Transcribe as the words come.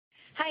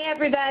Hi,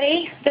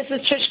 everybody. This is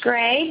Trish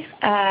Gray.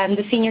 I'm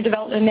the Senior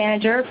Development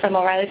Manager from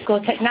O'Reilly School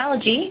of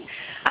Technology.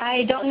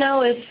 I don't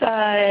know if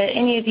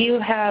any of you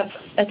have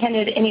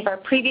attended any of our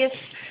previous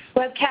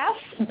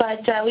webcasts,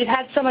 but we've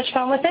had so much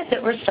fun with it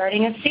that we're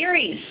starting a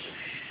series.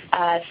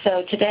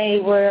 So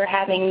today we're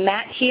having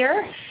Matt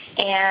here,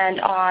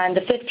 and on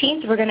the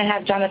 15th we're going to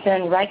have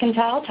Jonathan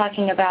Reichenthal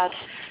talking about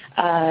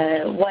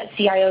what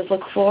CIOs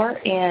look for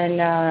in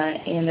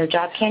their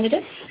job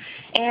candidates.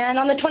 And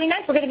on the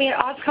 29th, we're going to be at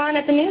OSCON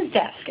at the news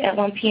desk at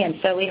 1 p.m.,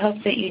 so we hope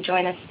that you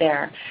join us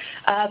there.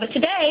 But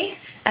today,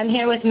 I'm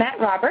here with Matt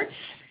Roberts.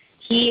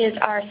 He is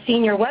our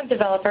senior web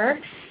developer,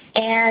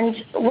 and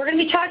we're going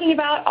to be talking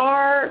about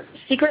our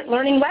secret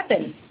learning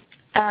weapon,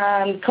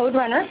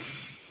 CodeRunner,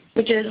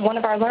 which is one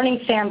of our learning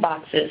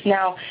sandboxes.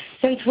 Now,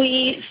 since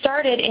we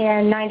started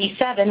in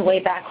 '97,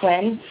 way back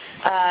when,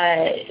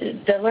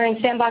 the learning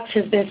sandbox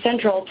has been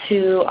central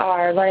to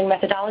our learning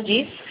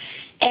methodologies,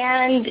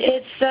 and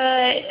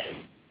it's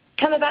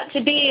come about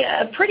to be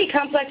a pretty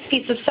complex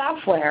piece of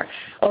software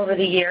over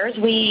the years.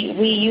 We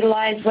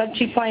utilized Web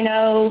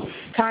 2.0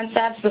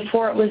 concepts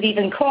before it was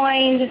even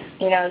coined,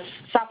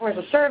 software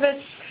as a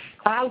service,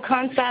 cloud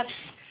concepts.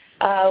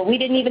 We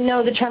didn't even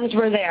know the terms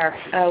were there.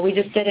 We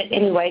just did it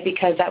anyway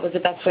because that was the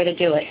best way to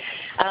do it.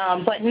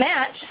 But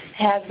Matt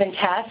has been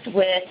tasked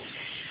with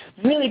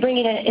really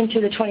bringing it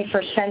into the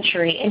 21st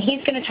century, and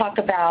he's going to talk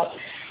about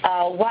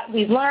what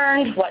we've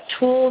learned, what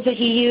tools that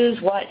he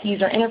used, what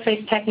user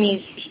interface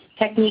techniques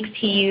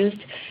he used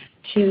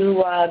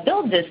to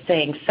build this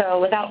thing.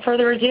 So without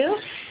further ado,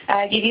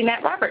 I give you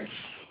Matt Roberts.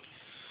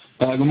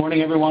 Good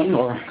morning, everyone,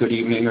 or good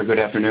evening or good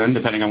afternoon,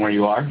 depending on where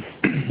you are.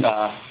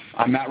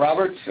 I'm Matt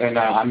Roberts, and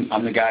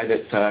I'm the guy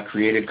that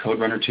created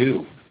CodeRunner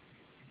 2.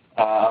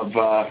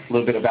 A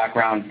little bit of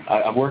background.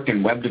 I've worked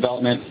in web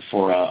development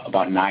for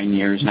about 9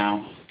 years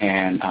now,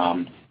 and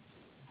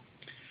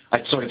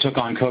I sort of took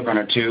on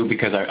CodeRunner 2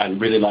 because I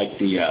really like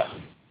the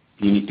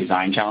unique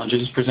design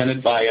challenges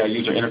presented by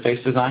user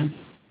interface design.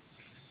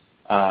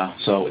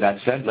 So that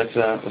said, let's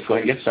go ahead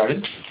and get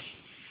started.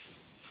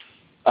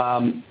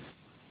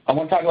 I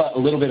want to talk a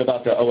little bit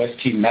about the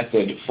OST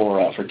method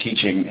for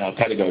teaching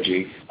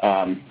pedagogy.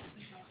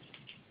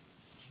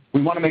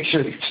 We want to make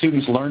sure that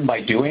students learn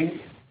by doing.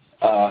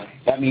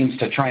 That means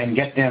to try and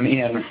get them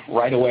in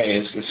right away,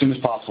 as soon as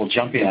possible,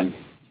 jump in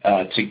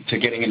to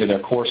getting into their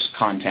course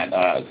content,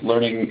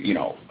 learning,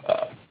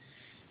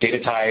 data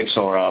types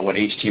or what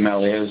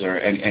HTML is,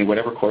 and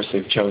whatever course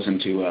they've chosen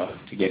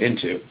to get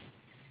into.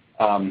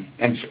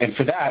 And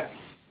for that,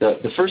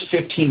 the first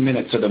 15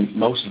 minutes are the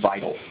most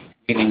vital,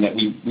 meaning that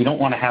we don't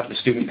want to have the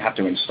student have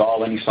to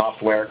install any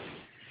software.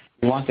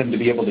 We want them to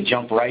be able to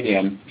jump right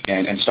in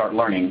and start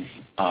learning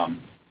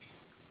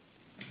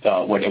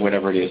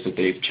whatever it is that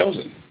they've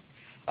chosen.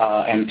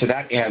 And to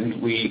that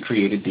end, we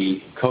created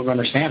the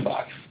CodeRunner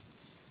Sandbox,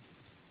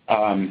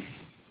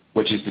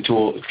 which is the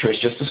tool Trish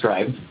just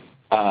described.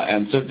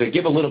 And so to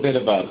give a little bit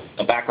of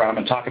a background, I'm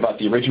going to talk about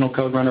the original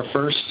CodeRunner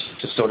first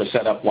to sort of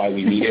set up why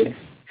we needed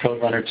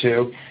CodeRunner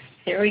 2.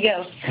 Here we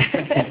go.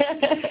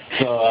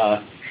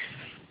 So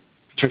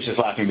Trish is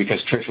laughing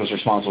because Trish was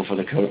responsible for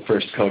the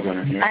first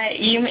CodeRunner here.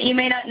 You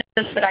may not know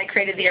this, but I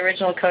created the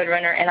original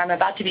CodeRunner, and I'm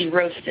about to be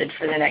roasted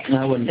for the next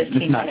 15 minutes.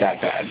 It's not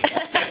that bad.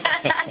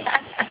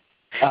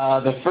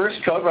 The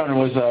first CodeRunner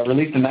was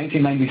released in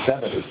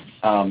 1997.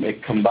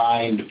 It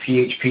combined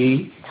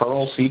PHP,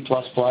 Perl, C++,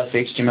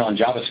 HTML, and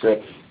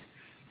JavaScript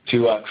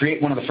to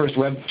create one of the first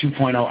Web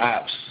 2.0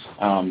 apps.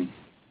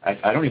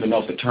 I don't even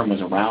know if the term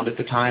was around at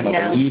the time.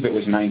 I believe it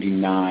was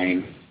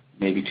 99,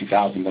 maybe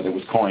 2000 that it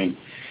was coined.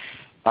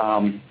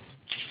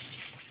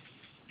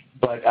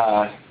 But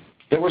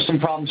there were some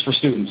problems for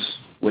students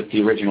with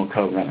the original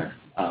CodeRunner.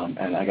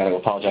 And I got to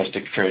apologize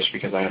to Trish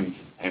because I am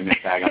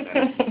bag on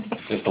that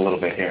just a little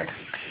bit here.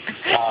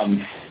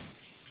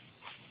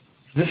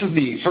 This is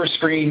the first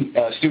screen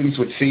students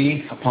would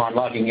see upon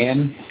logging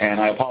in, and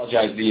I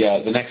apologize.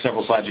 The next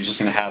several slides are just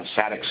going to have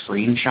static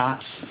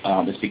screenshots.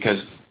 It's because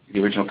the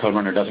original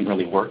CodeRunner doesn't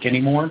really work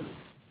anymore.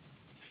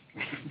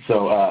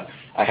 So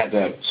I had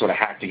to sort of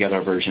hack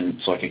together a version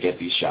so I could get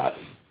these shots.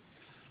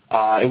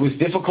 It was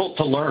difficult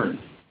to learn.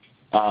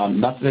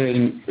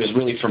 Nothing was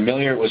really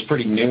familiar. It was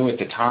pretty new at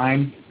the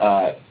time.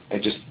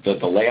 Just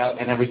the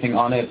layout and everything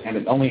on it, and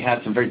it only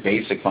had some very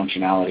basic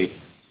functionality.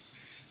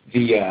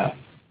 The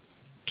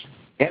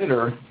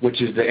editor,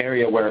 which is the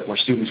area where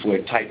students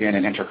would type in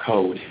and enter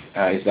code,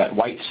 is that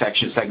white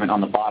segment on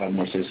the bottom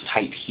where it says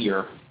type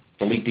here,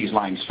 delete these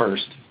lines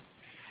first.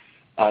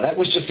 That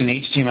was just an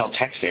HTML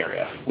text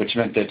area, which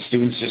meant that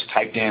students just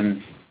typed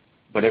in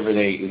whatever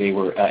they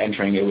were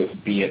entering, it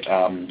would be it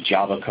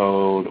Java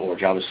code or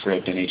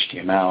JavaScript and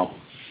HTML,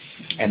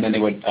 and then they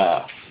would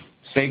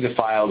save the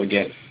file to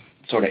get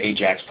sort of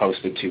AJAX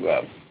posted to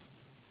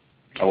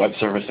a web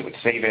service that would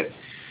save it.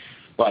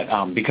 But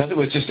because it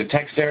was just a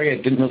text area,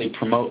 it didn't really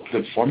promote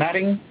good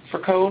formatting for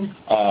code.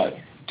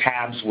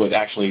 Tabs would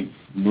actually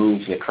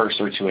move the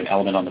cursor to an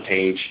element on the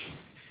page.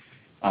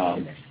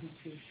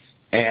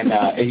 And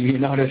you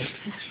notice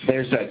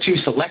there's two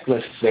select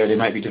lists there. They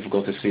might be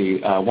difficult to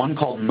see. One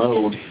called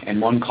mode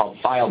and one called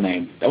file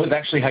name. That was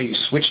actually how you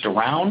switched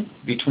around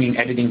between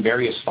editing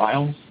various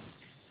files.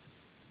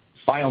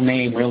 File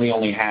name really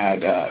only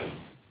had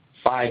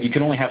you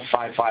could only have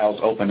 5 files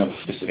open of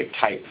a specific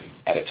type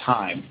at a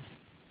time.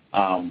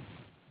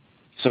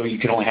 So you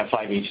could only have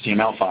 5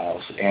 HTML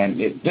files.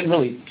 And it didn't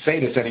really say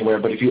this anywhere,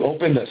 but if you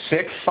opened a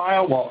 6th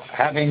file while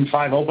having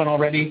 5 open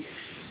already,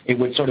 it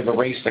would sort of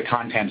erase the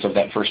contents of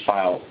that first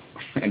file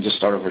and just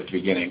start over at the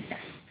beginning.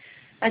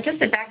 Just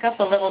to back up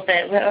a little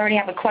bit, we already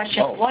have a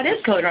question. Oh. What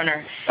is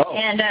CodeRunner? Oh.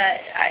 And,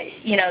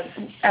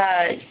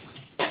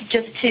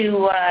 just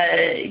to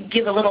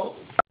give a little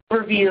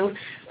overview,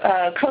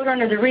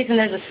 CodeRunner, the reason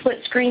there's a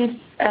split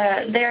screen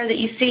there that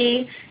you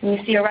see, and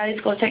you see O'Reilly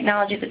School of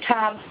Technology at the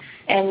top,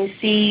 and you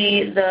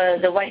see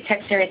the white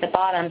text area at the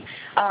bottom.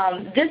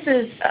 This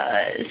is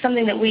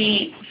something that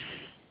we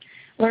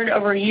learned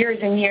over years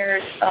and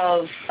years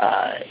of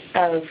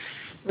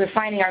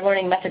refining our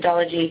learning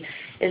methodology,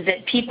 is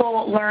that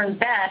people learn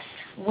best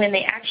when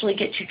they actually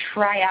get to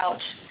try out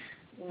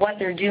what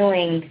they're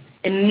doing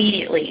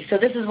immediately. So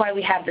this is why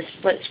we have the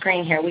split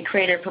screen here. We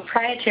created a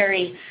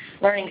proprietary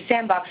learning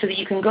sandbox so that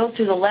you can go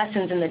through the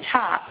lessons in the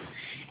top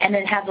and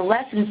then have the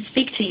lessons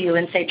speak to you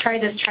and say, try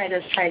this, try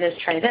this, try this,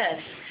 try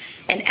this.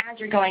 And as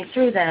you're going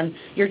through them,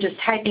 you're just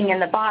typing in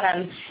the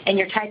bottom and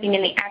you're typing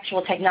in the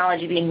actual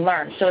technology being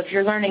learned. So if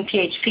you're learning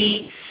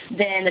PHP,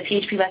 then the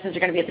PHP lessons are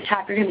going to be at the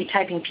top. You're going to be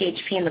typing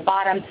PHP in the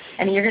bottom,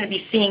 and then you're going to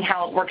be seeing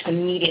how it works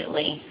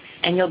immediately.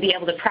 And you'll be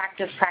able to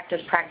practice,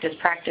 practice, practice,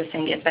 practice,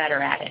 and get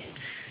better at it.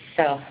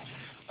 So.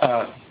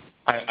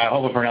 I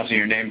hope I'm pronouncing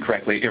your name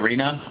correctly.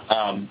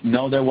 Irina,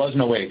 no, there was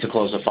no way to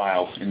close a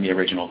file in the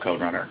original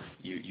CodeRunner.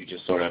 You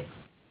just sort of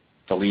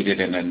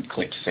deleted and then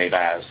clicked Save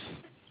As.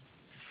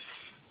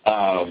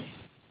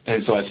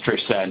 And so as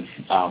Trish said,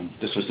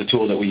 this was the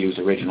tool that we used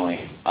originally.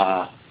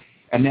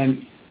 And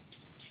then,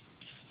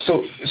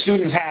 so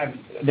students had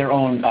their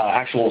own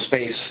actual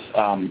space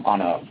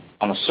on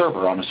a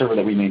server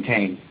that we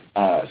maintain.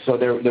 So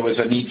there was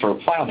a need for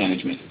file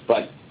management.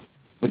 But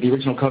with the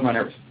original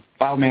CodeRunner,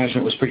 file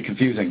management was pretty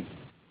confusing.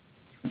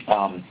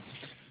 I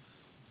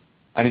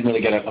didn't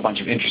really get a bunch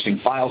of interesting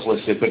files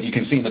listed, but you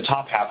can see in the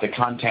top half, the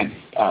content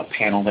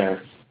panel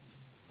there.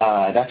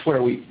 That's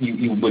where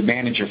you would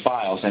manage your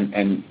files,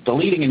 and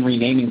deleting and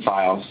renaming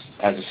files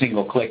as a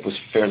single click was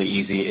fairly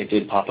easy. It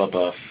did pop up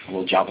a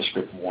little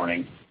JavaScript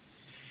warning,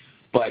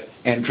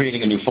 and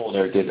creating a new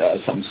folder did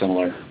something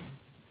similar.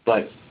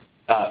 But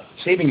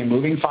saving and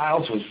moving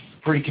files was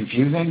pretty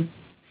confusing.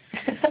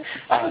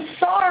 I'm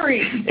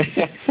sorry.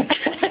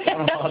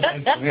 Don't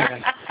apologize to me.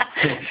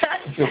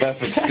 I feel bad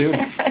for the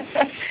students.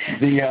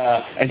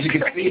 As you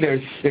can see,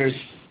 there's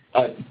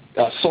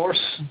a source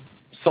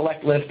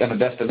select list and a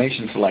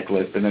destination select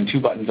list, and then 2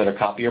 buttons that are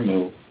copy or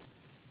move.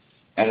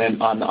 And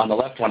then on the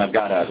left one, I've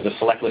got the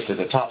select list at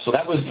the top. So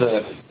that was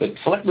the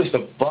select list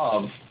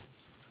above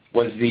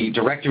was the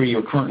directory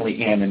you're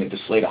currently in, and it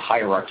displayed a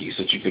hierarchy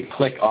so that you could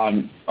click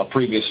on a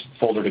previous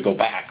folder to go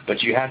back.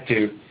 But you had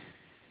to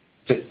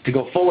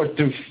go forward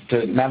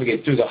to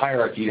navigate through the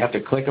hierarchy, you have to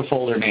click a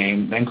folder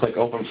name, then click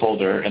Open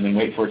Folder, and then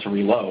wait for it to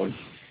reload.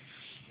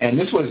 And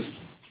this was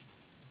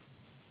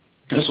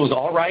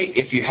all right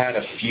if you had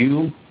a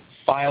few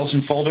files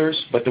and folders,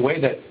 but the way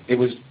that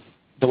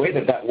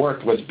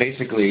worked was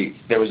basically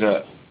there was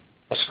a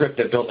script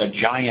that built a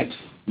giant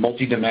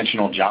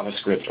multi-dimensional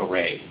JavaScript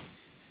array,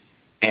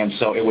 and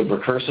so it would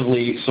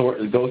recursively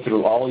go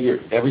through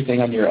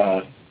everything on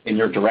your in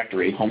your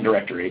directory, home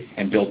directory,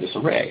 and build this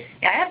array.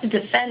 Yeah, I have to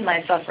defend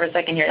myself for a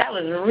second here. That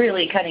was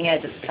really cutting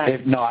edge at the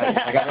time.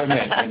 I got to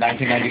admit, in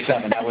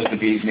 1997, that was the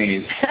bee's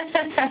knees.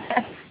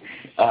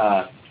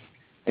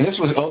 And this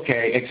was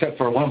okay, except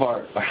for one of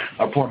our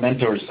poor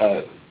mentors.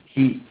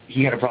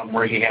 He had a problem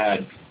where he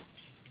had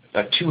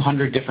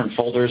 200 different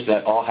folders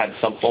that all had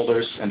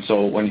subfolders, and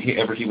so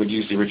whenever he would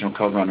use the original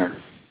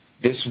CodeRunner,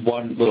 this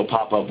one little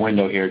pop-up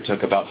window here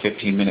took about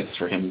 15 minutes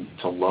for him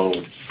to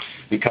load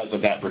because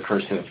of that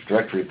recursive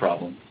directory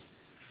problem.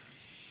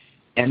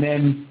 And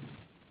then,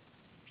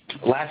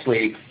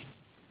 lastly,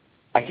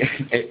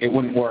 it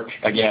wouldn't work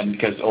again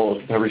because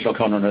the original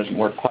CodeRunner doesn't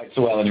work quite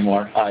so well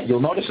anymore. You'll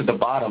notice at the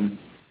bottom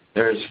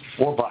there's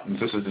 4 buttons.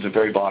 This is at the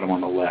very bottom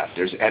on the left.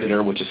 There's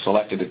Editor, which is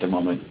selected at the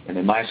moment, and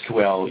then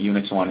MySQL,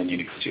 Unix 1, and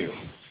Unix 2.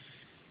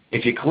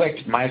 If you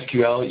clicked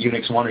MySQL,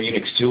 Unix 1, or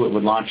Unix 2, it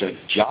would launch a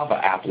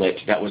Java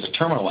applet that was a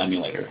terminal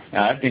emulator.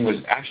 Now, that thing was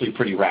actually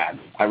pretty rad.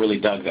 I really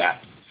dug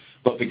that.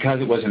 But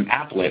because it was an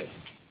applet,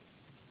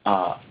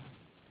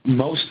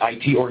 most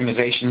IT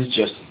organizations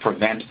just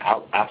prevent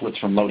applets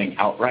from loading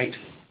outright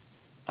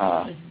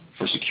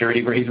for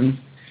security reasons.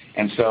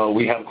 And so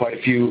we have quite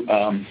a few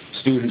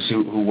students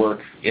who work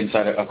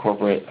inside a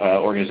corporate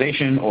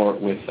organization or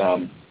with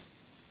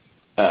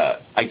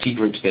IT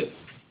groups that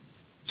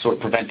sort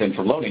of prevent them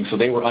from loading. So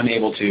they were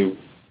unable to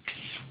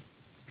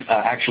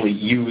actually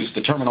use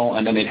the terminal,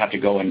 and then they'd have to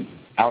go and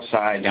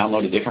outside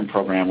download a different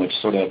program, which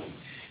sort of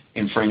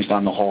infringed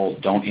on the whole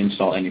don't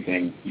install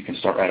anything, you can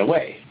start right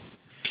away.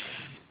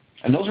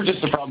 And those were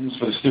just the problems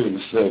for the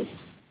students. The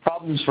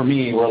problems for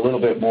me were a little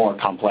bit more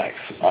complex,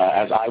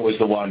 as I was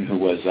the one who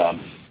was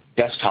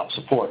desktop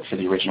support for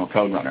the original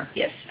CodeRunner.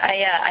 Yes,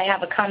 I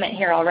have a comment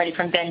here already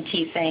from Ben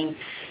T saying,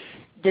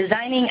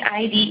 designing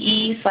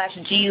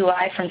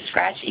IDE/GUI from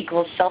scratch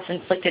equals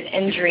self-inflicted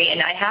injury,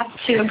 and I have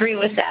to agree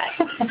with that.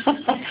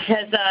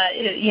 Because,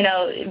 you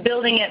know,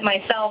 building it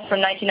myself from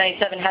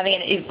 1997, having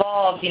it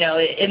evolved, you know,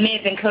 it may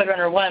have been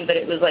CodeRunner 1, but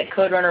it was like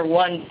CodeRunner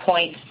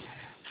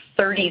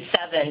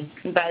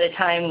 1.37 by the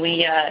time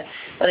we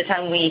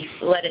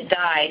let it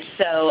die.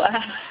 So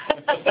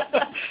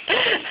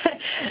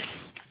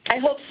I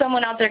hope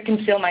someone out there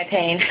can feel my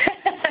pain.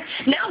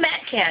 Now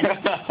Matt can.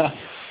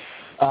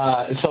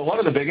 So one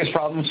of the biggest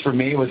problems for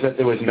me was that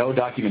there was no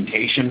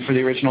documentation for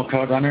the original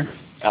CodeRunner.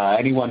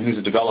 Anyone who's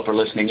a developer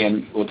listening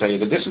in will tell you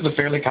that this is a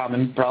fairly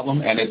common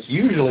problem, and it's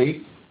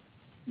usually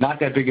not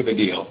that big of a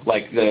deal.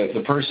 Like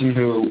the person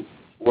who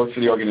worked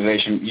for the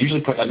organization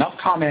usually put enough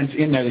comments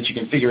in there that you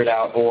can figure it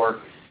out, or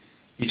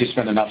you just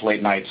spend enough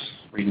late nights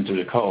reading through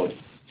the code.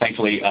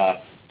 Thankfully,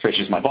 Trish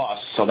is my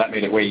boss, so that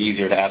made it way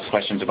easier to ask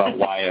questions about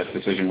why a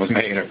decision was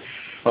made or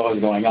what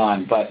was going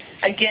on. But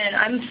again,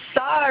 I'm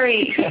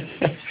sorry.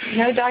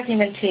 No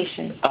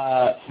documentation.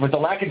 But the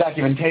lack of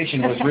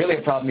documentation was really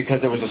a problem because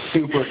there was a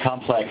super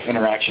complex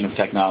interaction of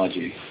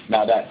technology.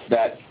 Now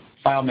that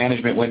file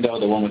management window,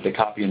 the one with the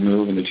copy and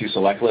move and the two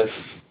select lists,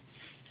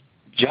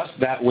 just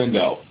that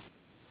window,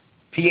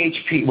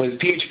 PHP was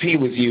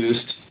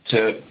used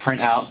to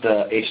print out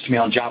the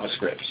HTML and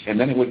JavaScript, and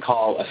then it would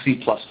call a C++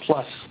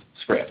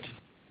 script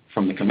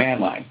from the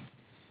command line.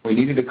 We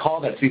needed to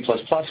call that C++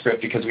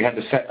 script because we had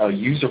to set a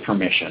user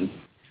permission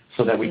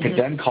so that we could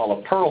then call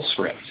a Perl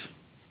script.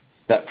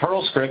 That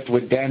Perl script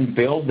would then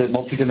build the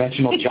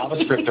multidimensional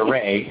JavaScript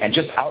array and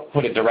just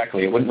output it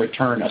directly. It wouldn't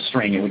return a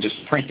string. It would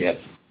just print it.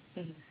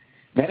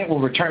 Then it will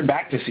return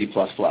back to C++.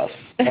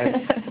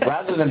 And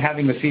rather than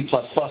having the C++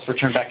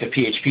 return back to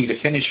PHP to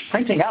finish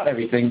printing out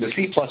everything, the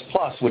C++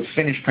 would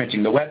finish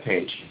printing the web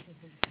page.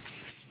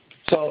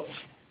 So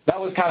that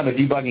was kind of a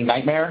debugging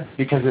nightmare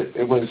because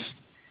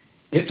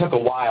it took a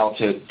while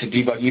to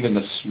debug even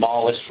the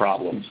smallest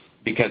problems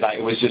because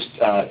it was just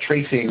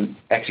tracing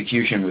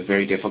execution was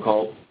very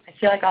difficult. I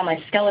feel like all my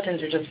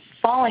skeletons are just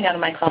falling out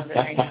of my closet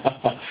right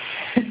now.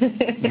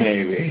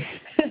 Maybe.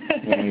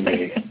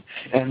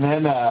 And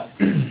then,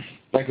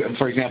 like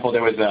for example,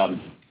 there was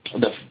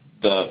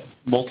the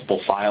multiple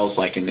files,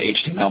 like in the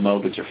HTML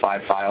mode with your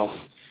 5 files.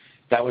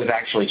 That was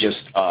actually just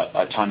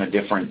a ton of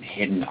different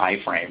hidden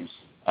iframes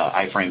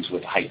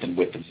with height and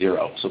width of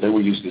 0. So they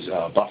were used as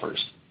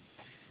buffers.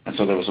 And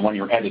so there was the one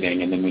you're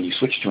editing, and then when you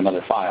switch to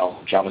another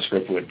file,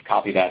 JavaScript would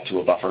copy that to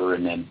a buffer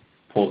and then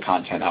pull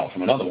content out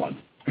from another one.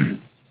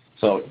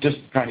 So just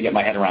trying to get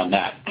my head around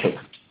that took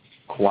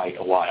quite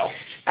a while.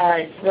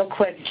 Real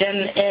quick,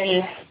 Jim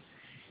N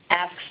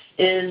asks,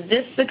 is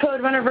this the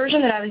CodeRunner version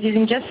that I was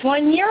using just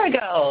 1 year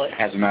ago?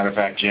 As a matter of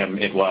fact, Jim,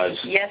 it was.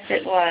 Yes,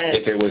 it was.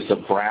 It was the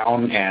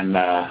brown and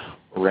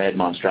red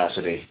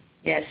monstrosity.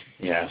 Yes.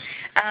 Yes.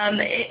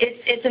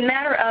 It's a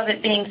matter of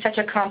it being such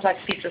a complex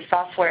piece of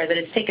software that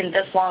it's taken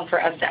this long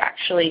for us to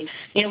actually,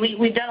 you know,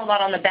 we've done a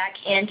lot on the back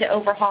end to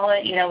overhaul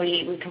it. You know,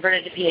 we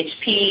converted to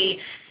PHP,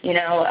 you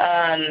know,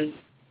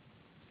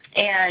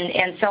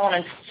 and so on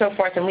and so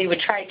forth, and we would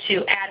try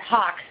to ad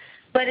hoc.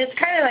 But it's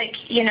kind of like,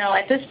 you know,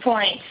 at this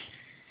point,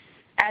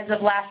 as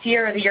of last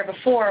year or the year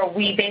before,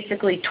 we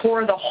basically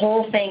tore the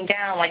whole thing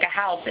down like a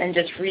house and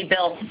just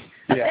rebuilt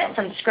a bit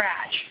from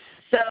scratch.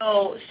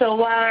 So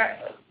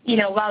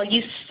while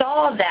you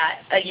saw that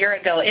a year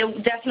ago,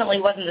 it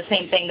definitely wasn't the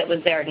same thing that was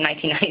there in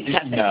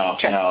 1997. No.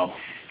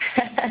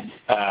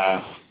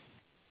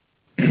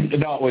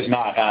 No, it was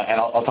not, and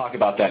I'll talk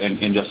about that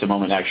in just a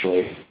moment,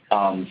 actually.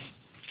 And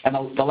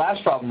the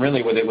last problem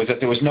really with it was that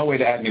there was no way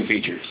to add new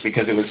features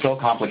because it was so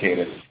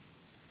complicated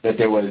that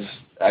there was,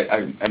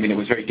 I mean, it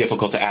was very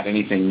difficult to add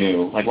anything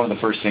new. Like one of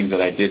the first things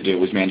that I did do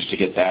was manage to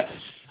get that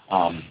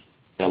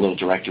little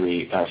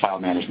directory file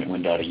management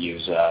window to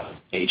use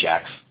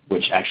Ajax,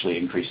 which actually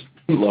decreased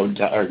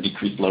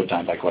load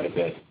time by quite a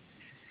bit.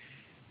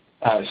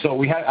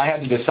 So I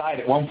had to decide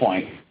at one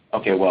point,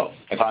 okay, well,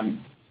 if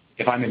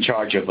I'm in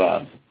charge of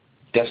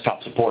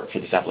desktop support for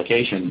this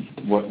application,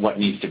 what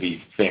needs to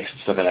be fixed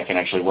so that I can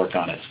actually work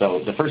on it.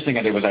 So the first thing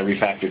I did was I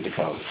refactored the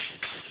code,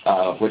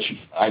 which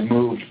I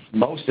moved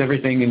most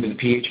everything into the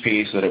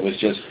PHP so that it was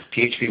just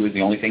PHP was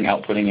the only thing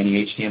outputting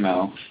any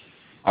HTML.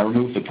 I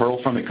removed the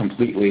Perl from it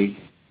completely,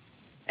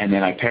 and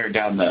then I pared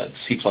down the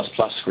C++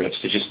 scripts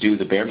to just do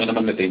the bare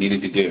minimum that they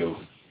needed to do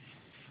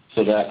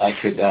so that I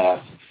could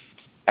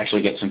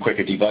actually get some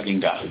quicker debugging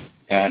done.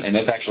 And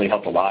that's actually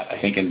helped a lot, I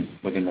think,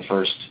 within the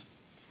first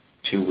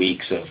 2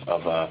 weeks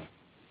of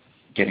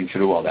getting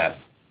through all that,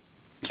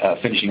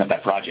 finishing up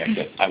that project,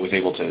 that I was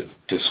able to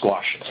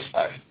squash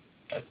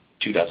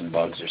 24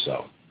 bugs or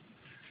so.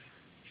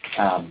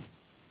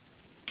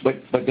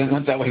 But then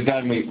once that was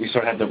done, we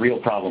sort of had the real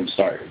problem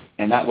start,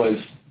 and that was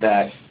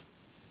that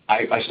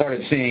I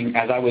started seeing,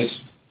 as I was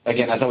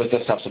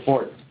desktop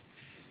support,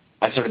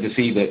 I started to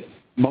see that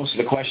most of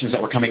the questions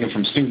that were coming in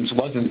from students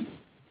wasn't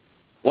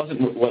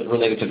what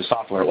related to the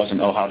software. It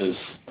wasn't,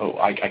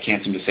 I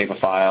can't seem to save a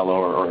file,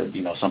 or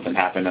something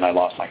happened and I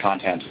lost my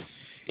content.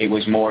 It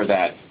was more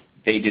that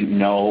they didn't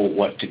know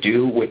what to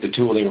do with the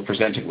tool they were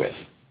presented with.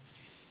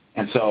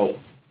 And so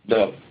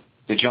the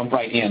jump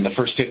right in, the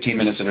first 15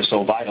 minutes that are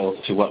so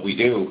vital to what we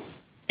do,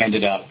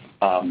 ended up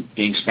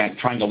being spent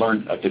trying to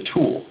learn the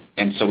tool.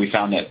 And so we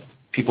found that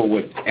people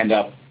would end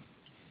up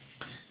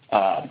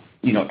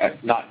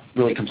not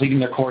really completing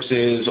their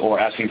courses or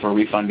asking for a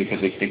refund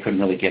because they couldn't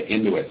really get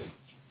into it.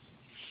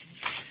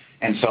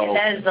 And so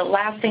that is the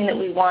last thing that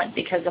we want,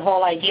 because the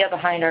whole idea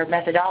behind our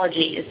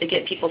methodology is to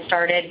get people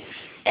started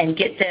and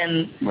get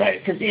them,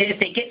 right. Because if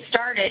they get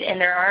started and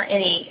there aren't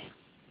any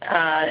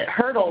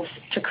hurdles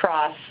to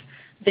cross,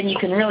 then you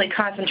can really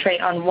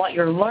concentrate on what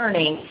you're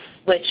learning,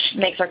 which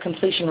makes our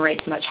completion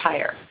rates much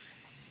higher.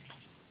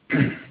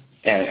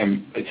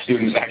 And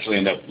students actually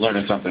end up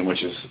learning something,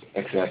 which is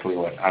exactly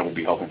what I would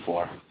be hoping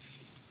for.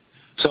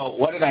 So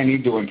what did I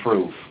need to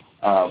improve?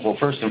 Well,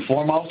 first and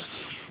foremost,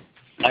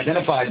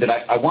 identified that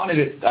I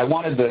wanted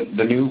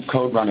the new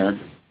CodeRunner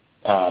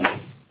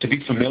to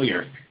be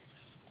familiar.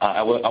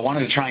 I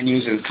wanted to try and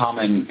use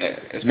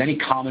as many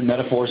common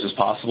metaphors as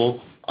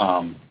possible.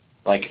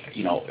 Like,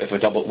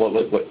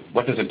 if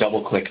what does a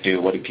double click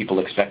do? What do people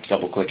expect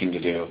double clicking to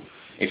do?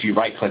 If you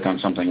right click on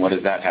something, what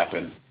does that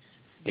happen?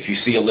 If you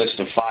see a list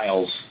of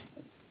files,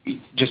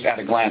 just at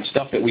a glance,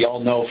 stuff that we all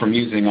know from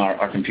using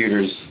our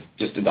computers,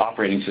 just the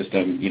operating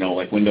system,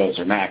 like Windows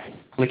or Mac,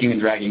 clicking and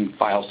dragging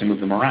files to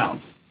move them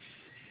around.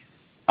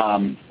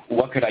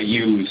 What could I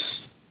use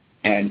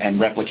and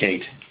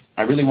replicate?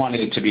 I really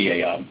wanted it to be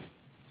a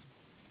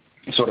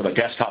sort of a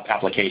desktop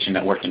application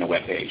that worked in a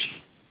web page.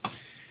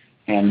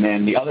 And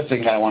then the other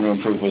thing that I wanted to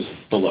improve was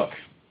the look.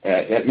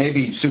 It may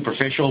be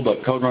superficial,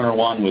 but CodeRunner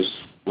 1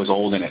 was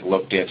old and it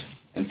looked it,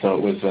 and so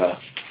it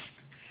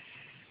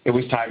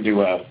was time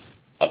to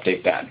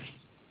update that.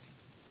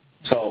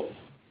 So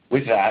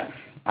with that,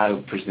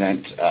 I'll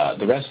present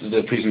the rest of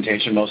the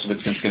presentation. Most of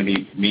it's just going to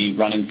be me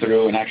running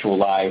through an actual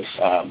live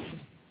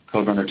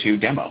CodeRunner 2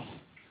 demo.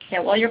 Yeah,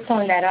 while you're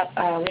pulling that up,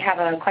 we have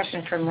a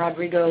question from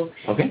Rodrigo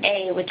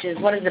A, which is,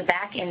 what is the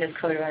back end of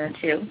CodeRunner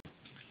 2,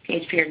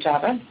 PHP or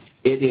Java?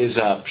 It is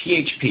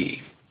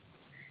PHP.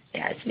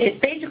 Yeah, it's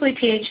basically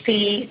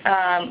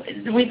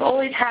PHP. We've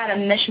always had a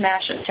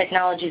mishmash of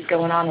technologies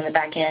going on in the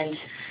back end,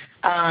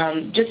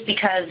 just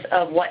because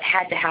of what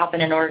had to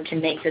happen in order to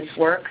make this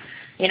work.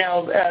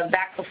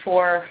 Back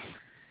before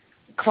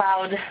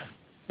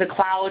the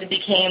cloud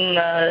became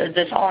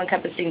this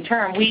all-encompassing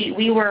term,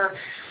 we were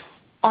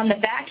on the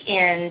back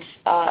end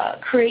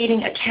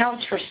creating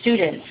accounts for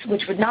students,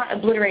 which would not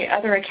obliterate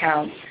other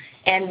accounts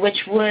and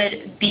which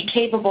would be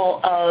capable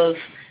of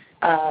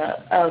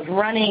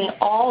running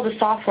all the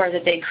software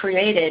that they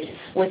created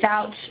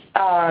without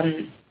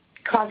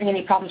causing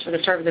any problems for the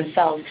server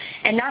themselves.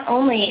 And not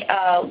only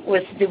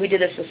did we do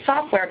this with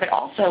software, but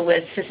also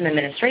with system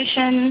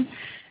administration,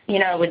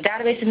 with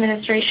database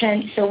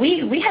administration. So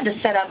we had to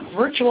set up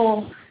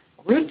virtual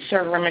root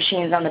server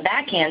machines on the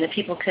back end that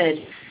people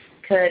could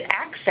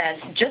access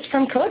just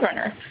from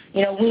CodeRunner.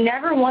 We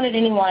never wanted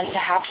anyone to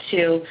have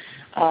to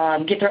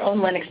get their own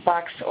Linux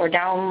box or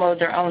download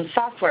their own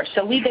software.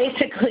 So we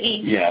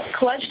basically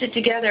clutched it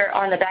together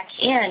on the back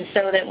end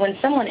so that when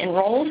someone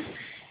enrolled,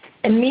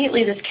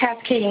 immediately this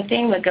cascading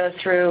thing would go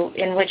through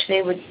in which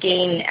they would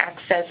gain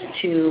access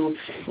to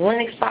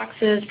Linux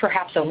boxes,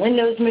 perhaps a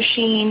Windows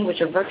machine,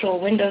 which is a virtual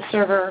Windows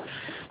server,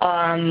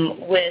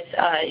 with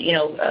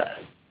a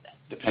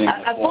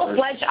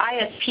full-fledged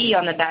ISP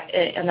on the back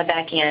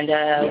end,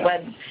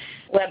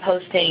 web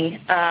hosting.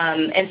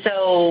 And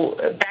so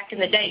back in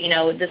the day,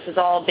 this is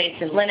all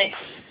based in Linux.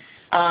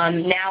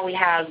 Now we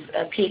have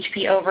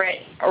PHP over it.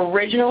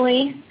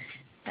 Originally,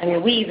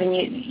 we even,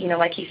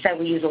 like you said,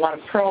 we use a lot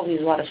of Perl, we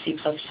use a lot of C++,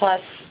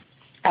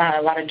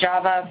 a lot of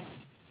Java.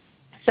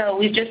 So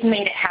we've just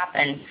made it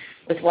happen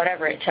with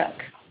whatever it took.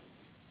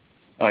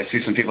 Oh, I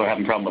see some people are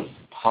having a problem with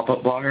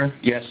Pop-Up Blogger.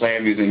 Yes, I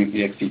am using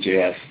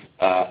EXTJS.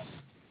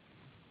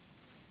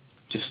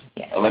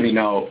 Let me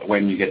know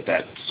when you get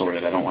that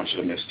sorted. I don't want you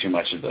to miss too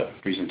much of the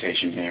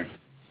presentation here.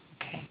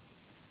 Okay.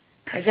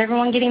 Is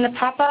everyone getting the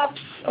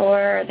pop-ups, or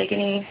are they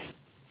getting...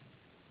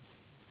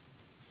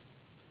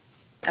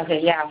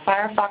 Okay, yeah,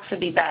 Firefox would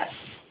be best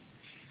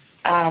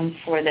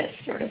for this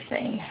sort of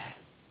thing.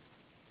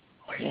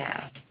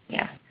 Yeah.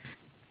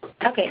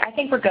 Okay, I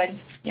think we're good.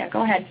 Yeah,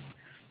 go ahead.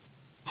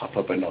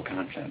 Pop-up and no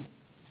content.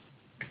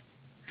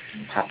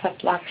 Pop-up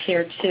blocked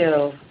here,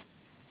 too.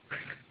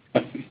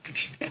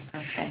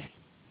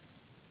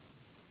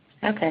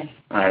 Okay.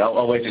 All right,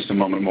 I'll wait just a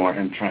moment more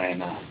and try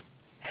and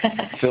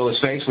fill the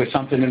space with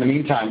something in the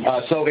meantime.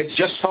 So it's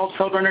just called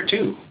CodeRunner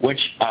 2, which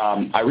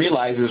I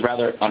realize is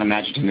rather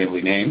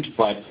unimaginatively named,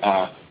 but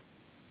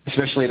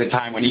especially at a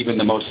time when even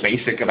the most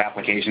basic of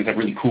applications have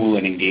really cool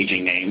and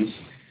engaging names.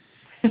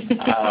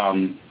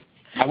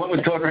 I went with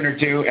CodeRunner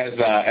 2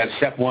 as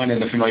step one in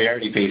the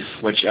familiarity piece,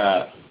 which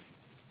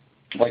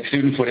like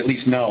students would at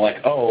least know, like,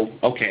 oh,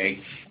 okay,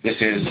 this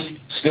is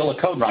still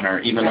a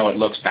CodeRunner, even though it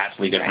looks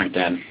vastly different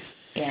than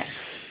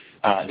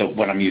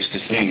what I'm used to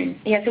seeing.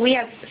 Yeah, so we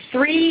have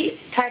 3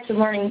 types of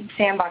learning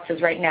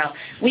sandboxes right now.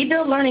 We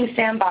build learning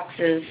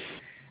sandboxes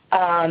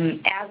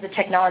as the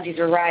technologies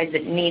arise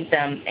that need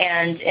them,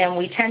 and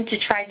we tend to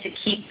try to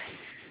keep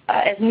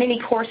as many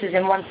courses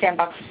in one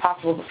sandbox as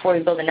possible before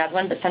we build another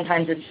one, but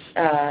sometimes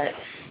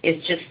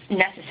it's just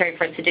necessary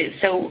for it to do.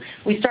 So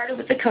we started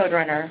with the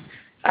CodeRunner,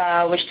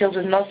 which deals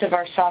with most of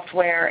our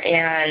software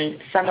and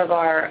some of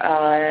our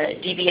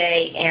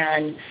DBA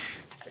and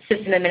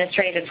system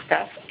administrative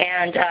stuff.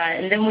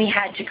 And then we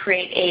had to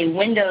create a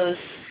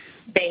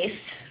Windows-based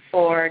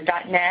for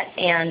 .NET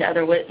and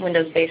other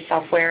Windows-based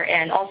software,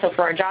 and also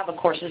for our Java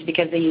courses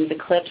because they use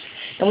Eclipse.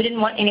 And we didn't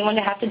want anyone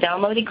to have to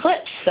download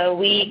Eclipse, so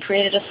we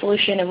created a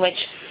solution in which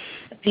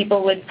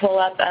people would pull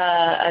up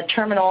a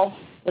terminal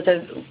with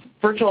a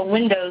virtual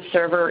Windows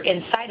server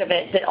inside of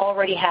it that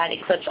already had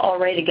Eclipse all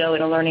ready to go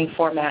in a learning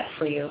format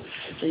for you,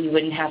 so you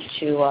wouldn't have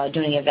to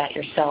do any of that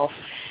yourself.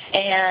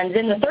 And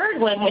then the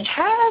third one, which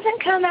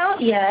hasn't come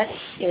out yet,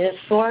 is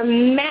for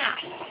math,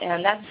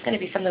 and that's going to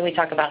be something we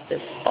talk about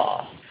this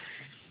fall.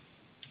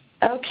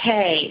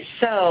 Okay,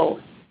 so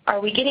are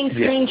we getting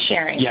screen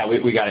sharing? Yeah,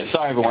 we got it.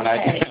 Sorry, everyone.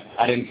 Okay.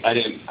 I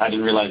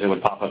didn't realize it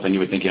would pop up and you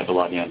would think you have to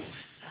log in.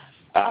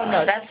 Oh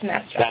no, that's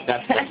Matt's job.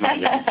 That's my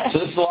job. So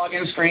this is the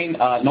login screen.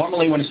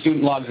 Normally, when a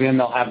student logs in,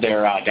 they'll have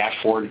their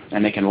dashboard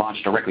and they can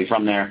launch directly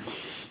from there.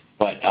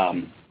 But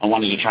I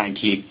wanted to try and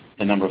keep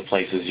the number of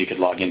places you could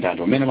log in down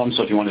to a minimum.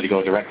 So if you wanted to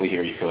go directly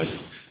here, you could.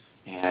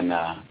 And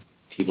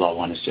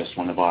T-Blah1 is just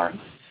one of our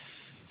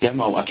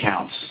demo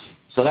accounts.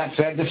 So that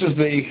said, this is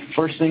the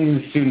first thing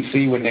the students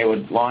see when they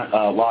would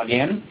log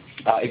in.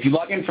 If you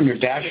log in from your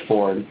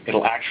dashboard,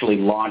 it'll actually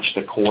launch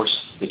the course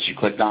that you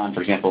clicked on.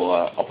 For example,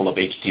 I'll pull up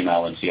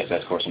HTML and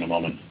CSS course in a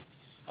moment.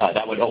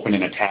 That would open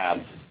in a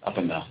tab up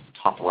in the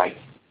top right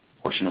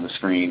portion of the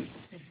screen.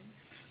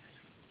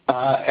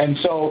 And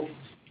so,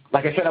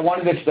 like I said, I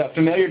wanted this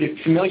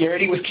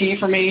familiarity was key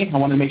for me. I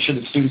wanted to make sure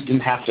that students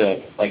didn't have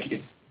to,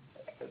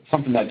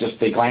 something that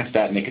just they glanced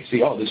at and they could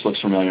see, oh, this looks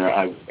familiar,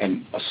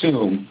 and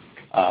assume,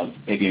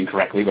 maybe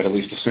incorrectly, but at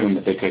least assume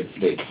that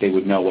they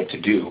would know what to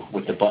do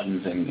with the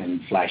buttons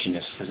and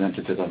flashiness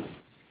presented to them.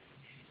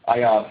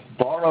 I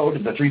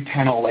borrowed the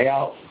 3-panel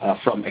layout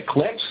from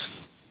Eclipse,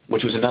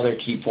 which was another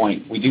key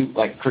point. We do,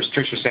 like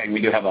Trish was saying,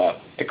 we do have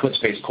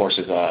Eclipse-based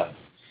courses,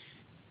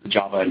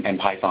 Java and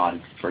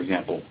Python, for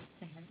example.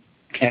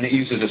 And it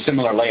uses a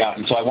similar layout,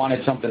 and so I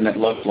wanted something that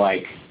looked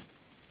like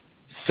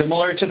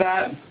similar to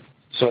that.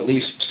 So at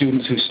least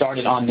students who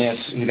started on this,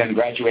 who then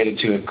graduated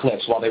to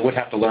Eclipse, while they would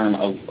have to learn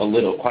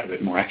quite a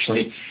bit more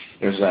actually,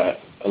 there's a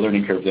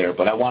learning curve there,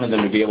 but I wanted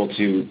them to be able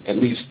to at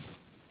least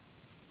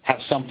have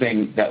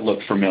something that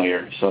looked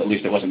familiar, so at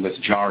least it wasn't this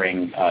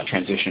jarring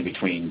transition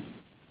between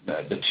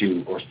the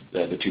two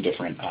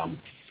different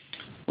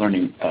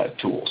learning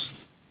tools.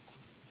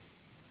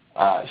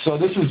 So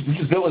this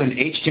is built with an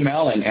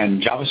HTML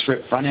and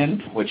JavaScript front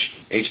end, which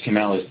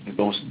HTML is the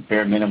most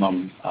bare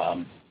minimum.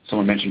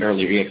 Someone mentioned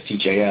earlier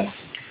EXTJS.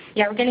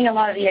 Yeah, we're getting a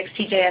lot of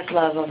EXTJS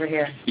love over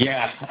here.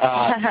 Yeah,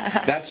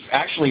 that's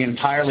actually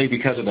entirely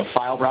because of the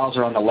file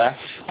browser on the left.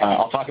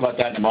 I'll talk about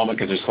that in a moment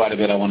because there's quite a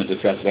bit I want to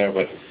discuss there.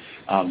 But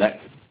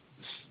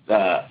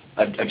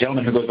a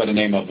gentleman who goes by the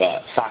name of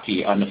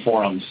Saki on the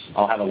forums,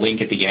 I'll have a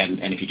link at the end,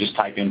 and if you just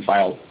type in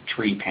file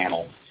tree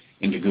panel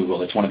into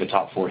Google, it's one of the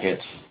top 4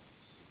 hits,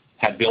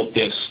 had built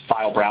this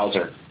file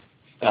browser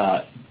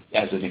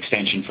as an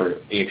extension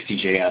for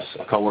EXTJS.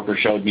 A coworker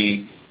showed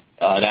me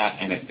that,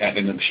 and it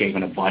ended up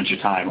shaving a bunch of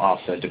time off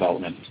the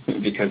development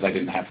because I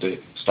didn't have to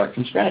start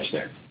from scratch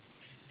there.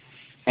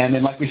 And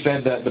then, like we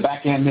said, the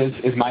back end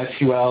is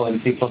MySQL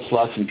and C++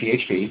 and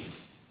PHP.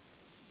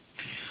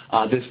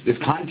 This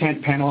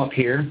content panel up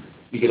here,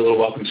 you get a little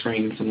welcome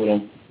screen, some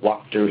little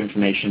walkthrough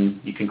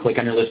information. You can click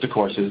on your list of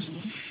courses.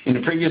 In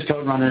the previous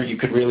CodeRunner, you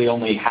could really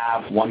only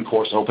have one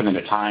course open at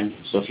a time.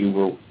 So if you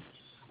were,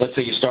 let's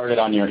say you started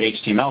on your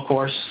HTML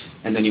course,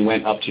 and then you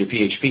went up to your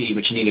PHP,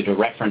 but you needed to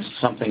reference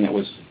something that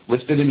was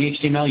listed in the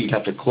HTML, you'd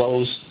have to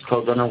close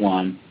CodeRunner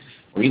 1,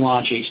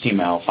 relaunch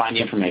HTML, find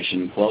the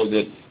information, close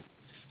it.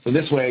 So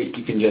this way,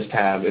 you can just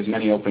have as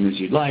many open as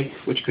you'd like,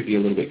 which could be a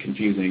little bit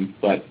confusing,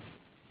 but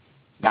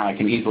now I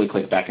can easily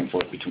click back and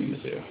forth between the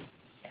two.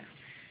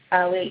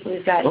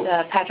 We've got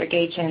Patrick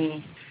H.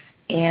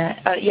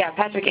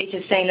 Patrick H.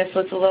 is saying this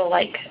looks a little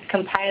like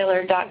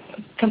compiler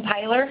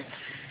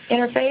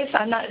interface.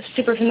 I'm not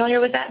super familiar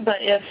with that, but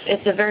if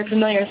it's a very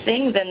familiar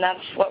thing, then that's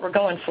what we're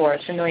going for,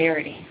 is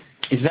familiarity.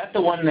 Is that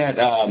the one that,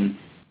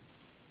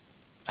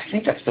 I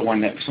think that's the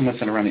one that someone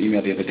sent around an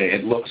email the other day.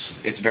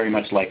 It's very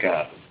much like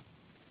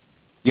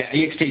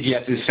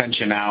EXTJS is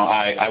Sencha now.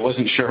 I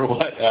wasn't sure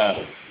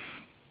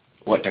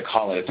what to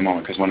call it at the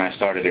moment, because when I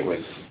started it was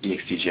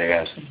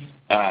EXTJS.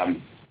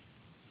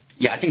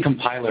 I think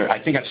compiler, I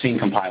think I've seen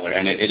compiler,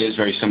 and it is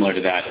very similar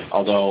to that,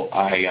 although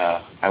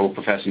I will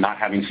profess not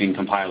having seen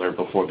compiler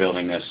before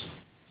building this.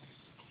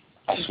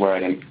 I swear I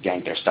didn't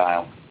gank their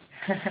style.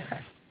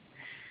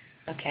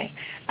 Okay.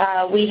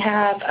 We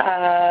have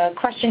a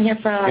question here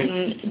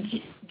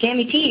from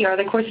Gammy T. Are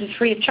the courses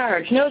free of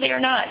charge? No, they are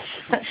not.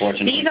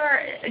 These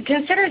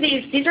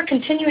are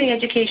continuing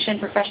education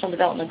professional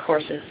development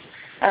courses,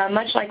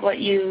 much like what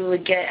you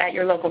would get at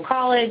your local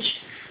college,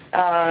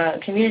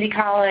 community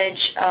college.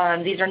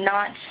 These are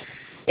not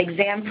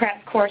exam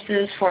prep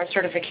courses for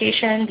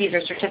certification. These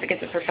are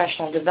certificates of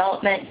professional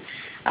development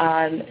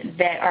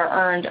that are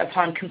earned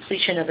upon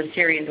completion of a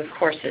series of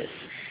courses.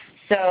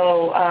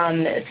 So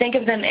think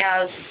of them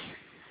as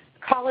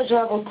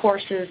college-level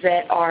courses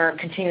that are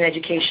continuing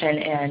education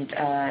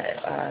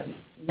and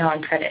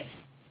non-credit.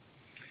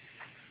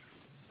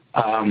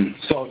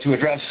 So to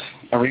address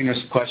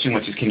Arena's question,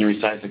 which is can you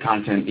resize the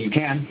content, you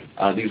can.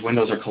 These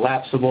windows are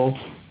collapsible,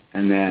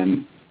 and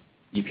then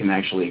you can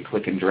actually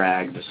click and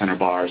drag the center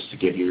bars to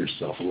give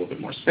yourself a little bit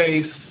more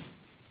space.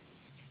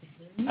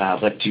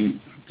 But to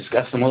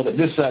discuss them a little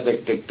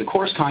bit, the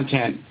course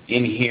content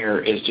in here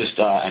is just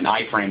an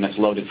iframe that's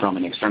loaded from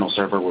an external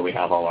server where we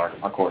have all our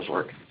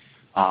coursework.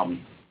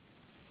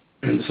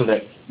 So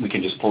that we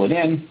can just pull it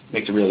in,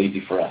 makes it really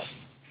easy for us.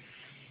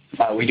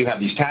 We do have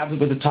these tabs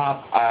up at the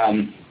top.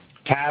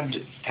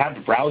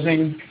 Tabbed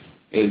browsing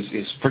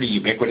is pretty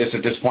ubiquitous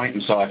at this point,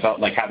 and so I felt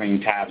like having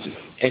tabs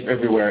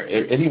everywhere,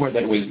 anywhere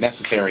that was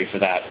necessary for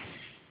that,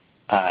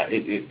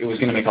 it was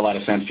going to make a lot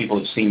of sense. People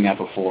have seen that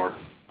before.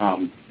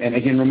 And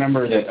again,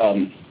 remember that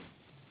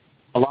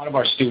a lot of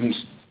our students,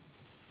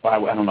 I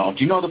don't know,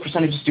 do you know the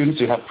percentage of students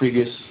who have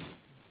previous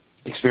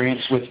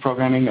experience with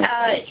programming?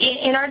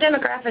 In our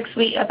demographics,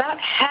 about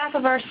half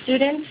of our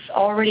students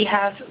already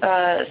have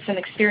some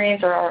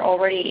experience or are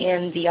already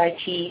in the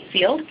IT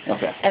field,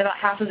 okay. And about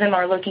half of them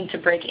are looking to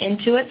break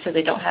into it, so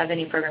they don't have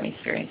any programming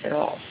experience at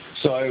all.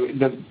 So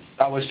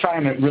I was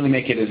trying to really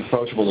make it as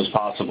approachable as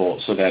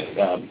possible so that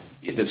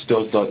it's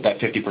still that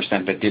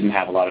 50% that didn't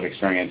have a lot of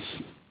experience,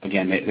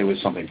 again, there was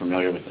something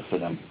familiar with it for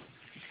them.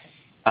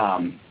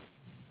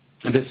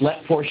 This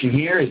left portion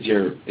here is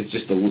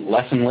just a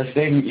lesson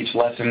listing. Each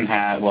lesson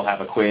will have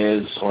a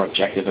quiz or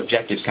objective.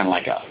 Objective's kind of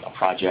like a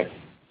project,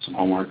 some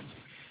homework.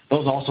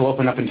 Those also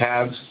open up in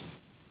tabs.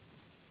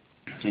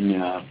 And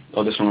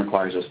this one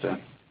requires us to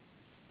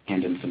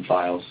hand in some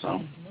files,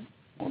 so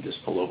we'll just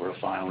pull over a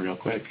file real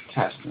quick.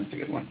 Test, that's a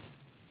good one.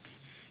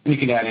 And you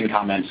can add in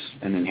comments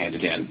and then hand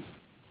it in.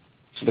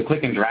 So the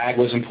click and drag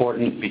was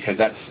important because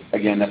that's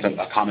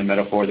a common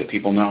metaphor that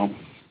people know.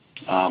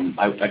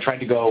 I tried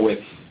to go with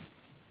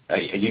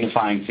a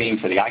unifying theme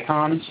for the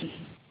icons.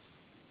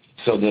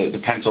 So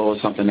the pencil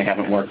is something they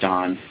haven't worked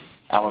on.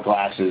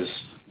 Hourglass is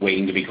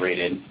waiting to be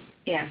graded.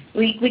 Yeah,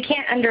 we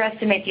can't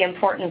underestimate the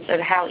importance of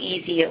how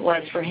easy it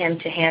was for him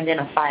to hand in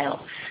a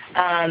file.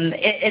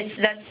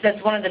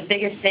 That's one of the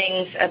biggest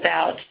things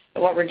about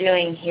what we're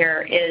doing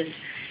here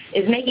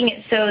is making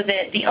it so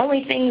that the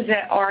only things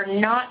that are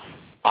not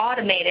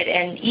automated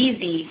and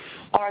easy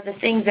are the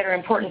things that are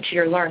important to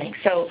your learning.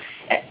 So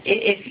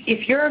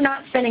if you're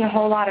not spending a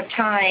whole lot of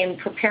time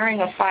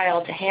preparing a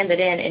file to hand it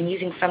in and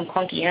using some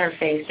clunky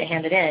interface to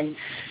hand it in,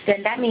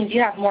 then that means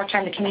you have more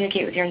time to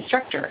communicate with your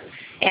instructor.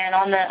 And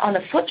on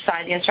the flip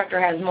side, the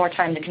instructor has more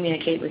time to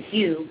communicate with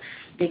you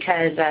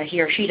because he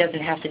or she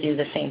doesn't have to do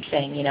the same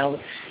thing,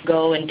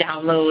 go and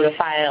download a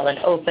file and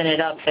open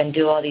it up and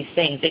do all these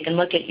things. They can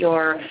look at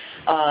your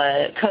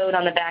code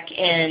on the back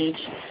end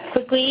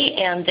quickly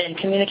and then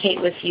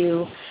communicate with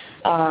you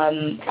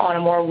on a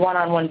more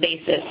one-on-one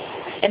basis.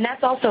 And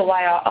that's also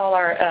why all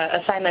our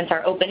assignments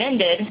are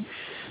open-ended,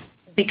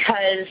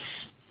 because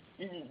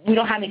we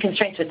don't have any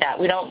constraints with that.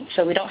 We don't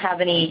have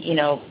any,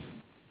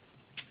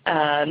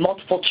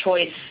 multiple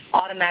choice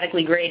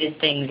automatically graded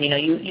things.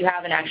 You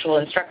have an actual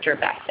instructor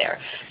back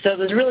there. So it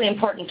was really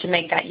important to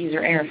make that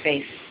user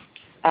interface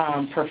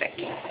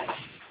perfect.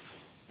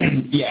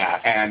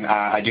 Yeah, and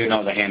I do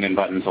know the hand-in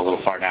button's a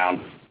little far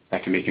down.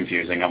 That can be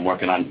confusing. I'm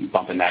working on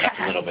bumping that up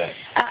a little bit.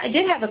 I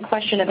did have a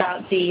question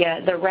about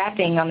the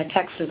wrapping on the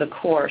text of the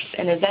course,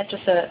 and is that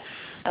just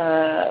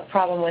a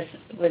problem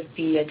with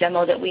the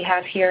demo that we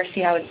have here?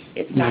 See how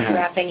it's not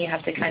wrapping? You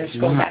have to kind of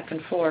scroll back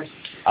and forth.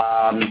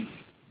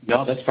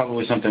 No, that's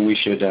probably something we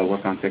should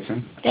work on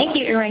fixing. Thank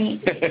you, Irina.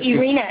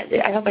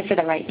 I hope I said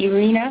that right.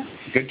 Irina?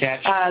 Good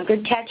catch.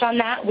 Good catch on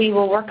that. We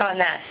will work on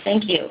that.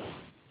 Thank you.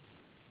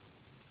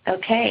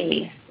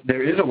 Okay.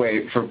 There is a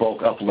way for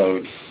bulk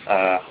uploads.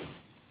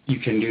 You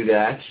can do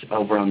that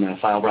over on the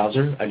file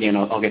browser. Again,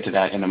 I'll get to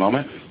that in a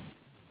moment.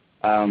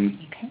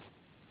 Okay.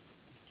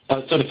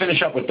 So to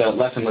finish up with the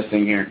lesson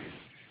listing here,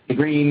 the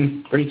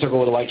green circle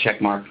with a white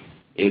check mark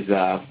is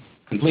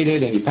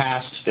completed and you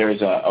passed. There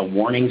is a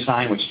warning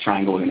sign, which is a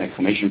triangle with an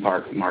exclamation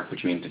mark,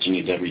 which means that you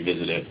need to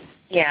revisit it.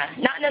 Yeah,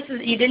 not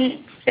necessarily. You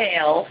didn't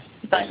fail,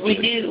 but we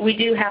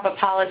do have a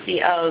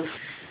policy of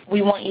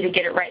we want you to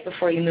get it right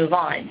before you move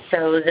on.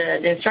 So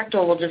the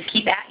instructor will just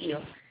keep at you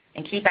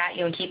and keep at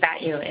you and keep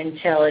at you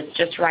until it's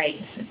just right.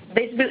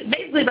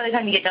 Basically, by the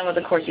time you get done with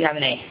the course, you have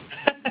an A.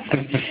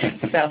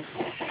 So,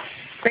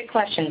 great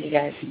questions, you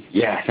guys.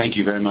 Yeah, thank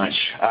you very much.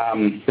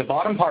 The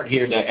bottom part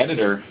here, the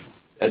editor,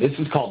 this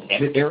is called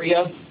Edit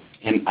Area,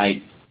 and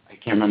I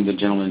can't remember the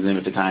gentleman's name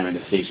at the time, and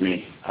it escapes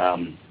me. I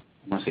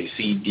want to say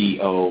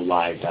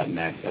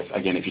cdolive.net.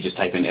 Again, if you just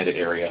type in edit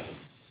area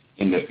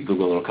in the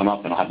Google, it'll come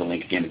up, and I'll have the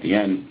link again at the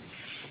end.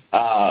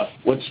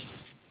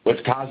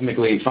 What's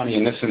cosmically funny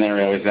in this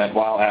scenario is that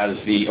while as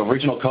the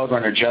original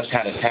CodeRunner just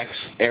had a text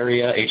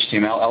area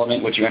HTML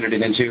element which you entered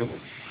it into,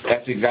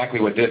 that's exactly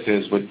what this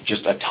is with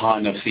just a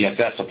ton of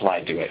CSS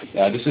applied to it.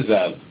 This is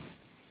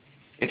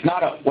it's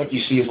not a what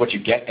you see is what you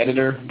get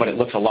editor, but it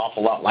looks an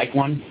awful lot like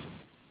one.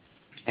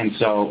 And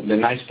so the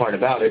nice part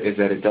about it is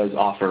that it does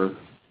offer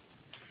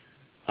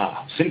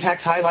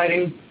syntax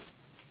highlighting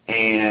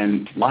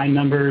and line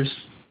numbers,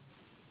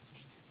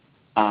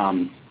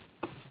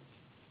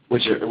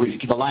 which are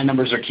the line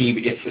numbers are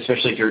key,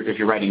 especially if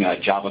you're writing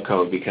Java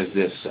code, because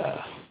this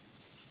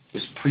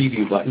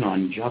preview button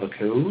on Java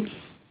code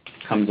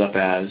comes up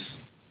as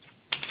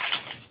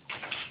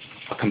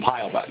a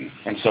compile button.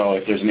 And so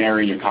if there's an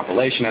error in your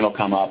compilation, it'll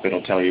come up.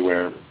 It'll tell you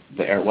where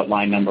the error, what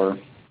line number.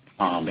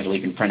 It'll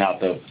even print out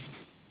the,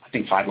 I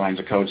think, 5 lines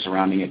of code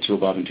surrounding it, 2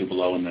 above and 2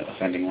 below in the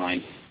offending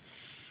line.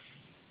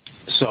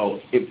 So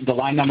the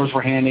line numbers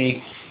were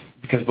handy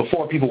because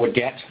before people would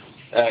get,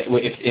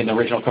 if in the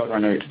original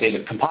CodeRunner,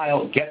 they'd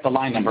compile, get the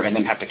line number, and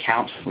then have to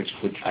count, which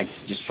would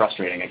just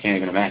frustrating. I can't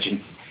even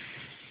imagine.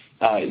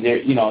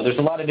 There's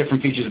a lot of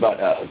different features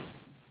about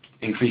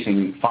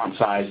increasing font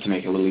size to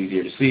make it a little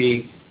easier to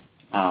see.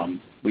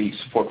 We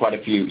support quite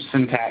a few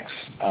syntax.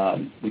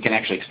 We can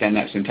actually extend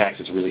that syntax.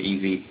 It's really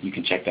easy. You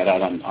can check that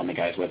out on the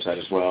guy's website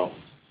as well.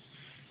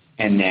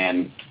 And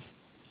then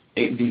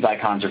these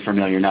icons are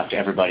familiar enough to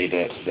everybody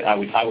that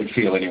I would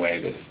feel anyway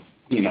that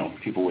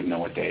people would know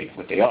what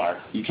they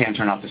are. You can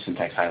turn off the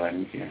syntax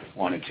highlighting if you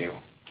wanted to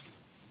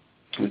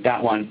with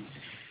that one.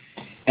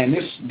 And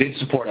this did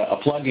support a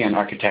plug-in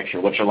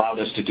architecture, which allowed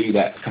us to do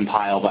that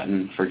compile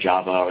button for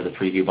Java or the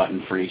preview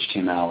button for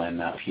HTML and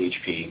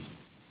PHP.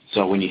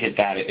 So when you hit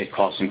that, it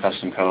calls some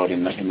custom code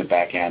in the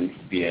back end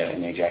via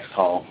an AJAX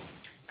call.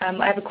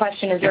 I have a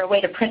question. Is there a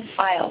way to print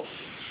files?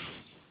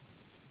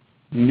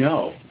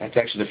 No, that's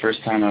actually the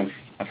first time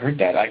I've heard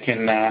that. I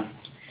can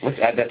let's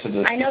add that to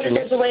the. I know that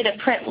there's a way to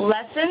print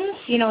lessons.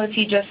 If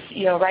you just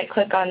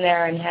right-click on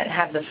there and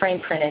have the frame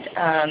printed.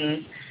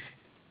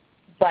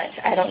 But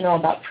I don't know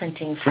about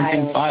printing files.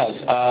 Printing files.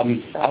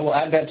 I will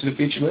add that to the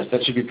feature list.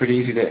 That should be pretty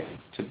easy to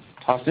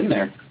toss in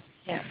there.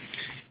 Yeah.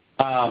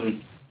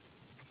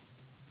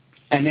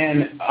 And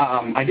then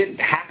I did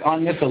hack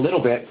on this a little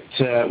bit.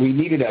 We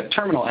needed a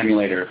terminal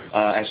emulator,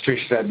 as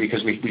Trish said,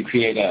 because we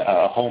create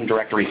a home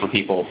directory for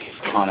people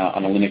on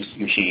a Linux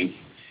machine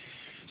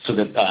so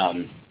that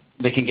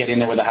they can get in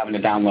there without having to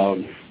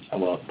download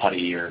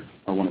PuTTY or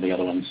one of the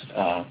other ones.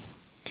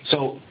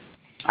 So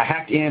I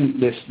hacked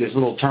in this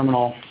little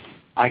terminal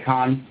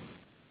icon,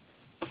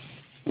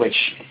 which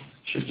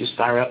should just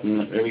fire up,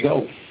 and there we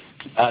go.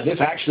 This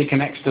actually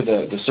connects to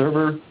the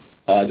server.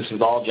 This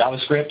is all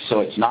JavaScript,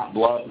 so it's not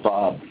blocked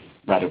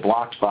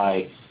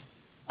by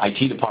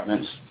IT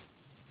departments.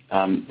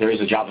 There is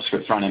a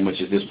JavaScript front end,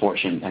 which is this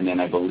portion, and then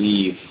I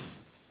believe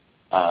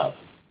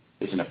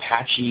there's an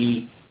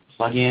Apache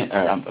plugin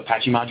or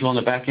Apache module on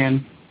the back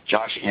end.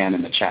 Josh Ann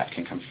in the chat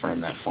can confirm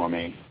that for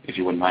me, if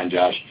you wouldn't mind,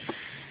 Josh.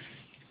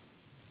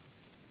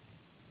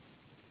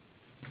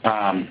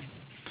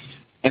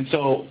 And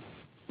so,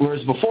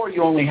 whereas before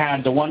you only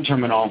had the one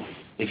terminal,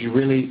 if you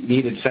really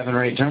needed 7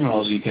 or 8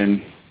 terminals, you can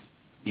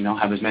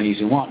have as many as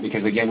you want,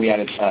 because again we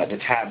added the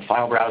tab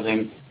file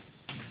browsing,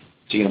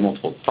 so you get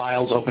multiple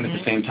files open at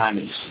the same time.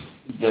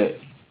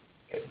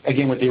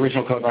 Again with the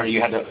original CodeRunner, you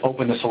had to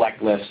open the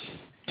select list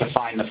to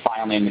find the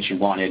file name that you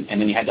wanted, and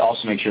then you had to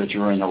also make sure that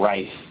you were in the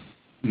right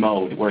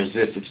mode, whereas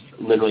this, it's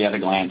literally at a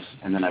glance,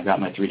 and then I've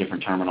got my 3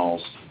 different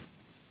terminals.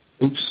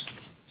 Oops,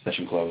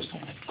 session closed.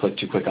 I clicked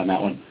too quick on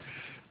that one.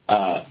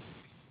 I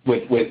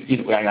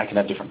can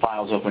have different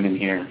files open in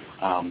here.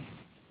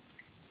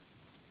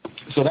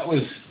 So that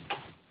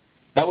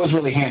was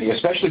really handy,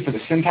 especially for the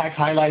syntax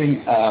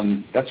highlighting.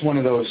 That's one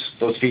of those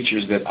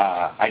features that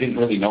I didn't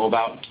really know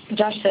about.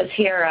 Josh says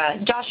here,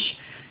 Josh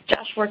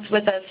works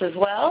with us as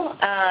well.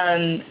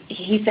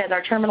 He says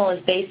our terminal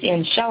is based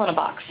in shell in a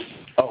box.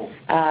 Oh,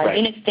 right.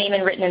 Unix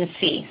daemon written in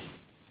C,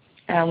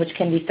 which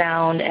can be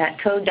found at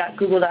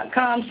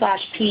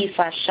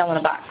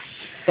code.google.com/p/shell-in-a-box.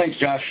 Thanks,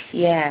 Josh.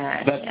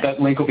 Yeah. That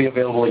link will be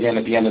available again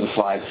at the end of the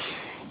slides.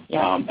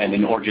 Yeah. And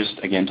then, or just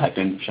again type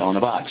in shell in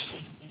a box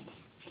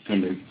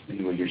into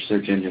your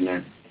search engine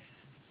there.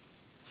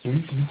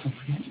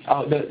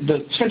 Oh,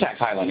 the syntax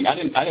highlighting. I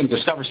didn't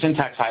discover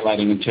syntax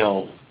highlighting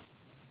until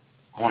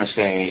I want to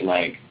say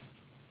like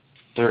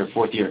 3rd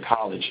or 4th year of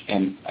college.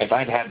 And if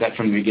I'd had that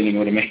from the beginning, it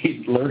would have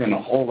made learning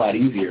a whole lot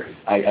easier.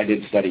 I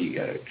did study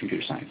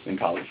computer science in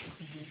college.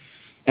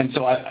 And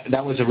so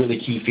that was a really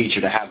key feature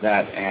to have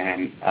that,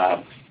 and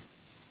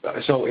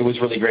so it was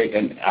really great.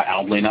 And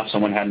oddly enough,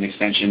 someone had an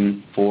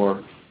extension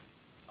for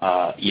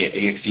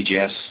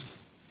AXDJS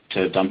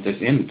to dump this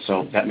in,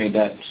 so that made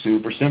that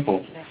super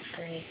simple. That's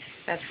great.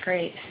 That's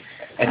great.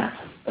 And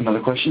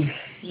another question?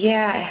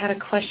 Yeah, I had a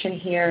question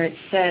here. It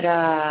said,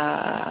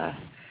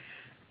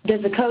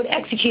 does the code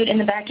execute in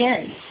the back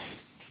end?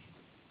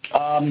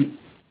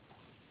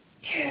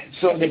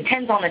 So it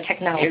depends on the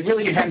technology. It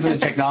really depends on the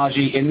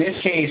technology. In this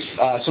case,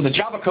 so the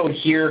Java code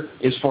here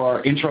is for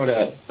our Intro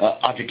to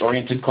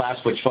Object-Oriented class,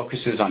 which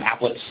focuses on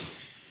applets.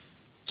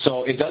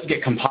 So it does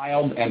get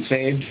compiled and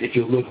saved. If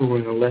you look over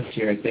on the left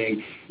here, I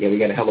think, yeah, we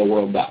got a hello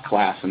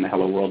world.class and the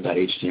hello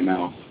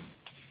world.html.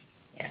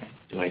 Yeah.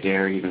 Do I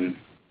dare even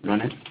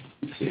run it?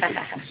 Let's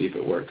see if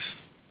it works.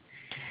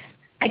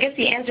 I guess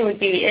the answer would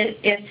be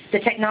if the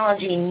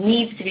technology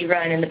needs to be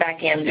run in the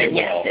back end, then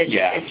yes,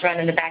 it's run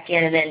in the back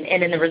end,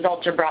 and then the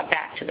results are brought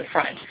back to the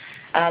front.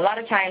 A lot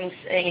of times,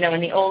 in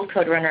the old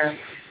CodeRunner,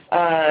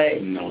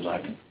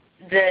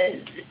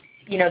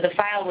 the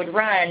file would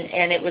run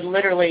and it would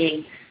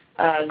literally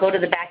go to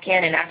the back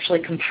end and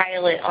actually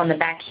compile it on the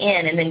back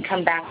end, and then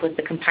come back with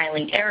the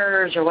compiling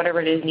errors or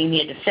whatever it is you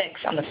needed to fix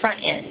on the front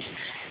end.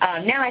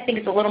 Now I think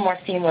it's a little more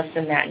seamless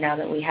than that now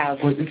that we have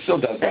it still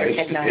does that.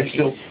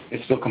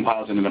 It still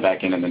compiles it in the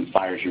back end and then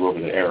fires you over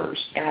the errors.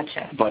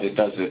 Gotcha. But it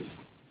does it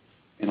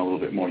in a little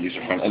bit more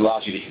user-friendly. It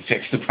allows you to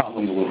fix the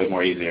problems a little bit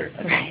more easier,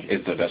 I think,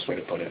 is the best way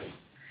to put it.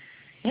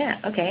 Yeah,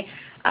 okay.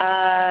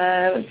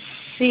 Let's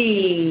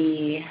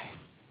see.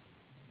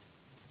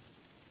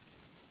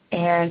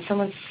 And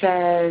someone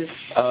says...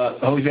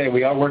 Jose,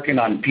 we are working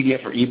on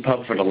PDF or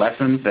EPUB for the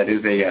lessons. That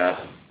is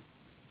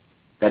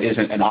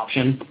an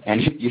option.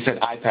 And you said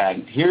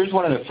iPad. Here's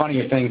one of the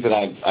funnier things that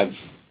I've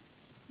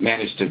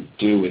managed to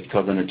do with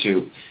CodeRunner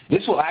 2.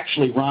 This will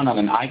actually run on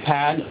an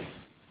iPad.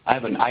 I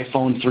have an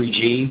iPhone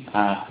 3G,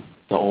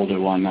 the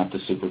older one, not the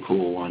super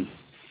cool one.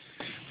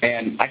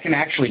 And I can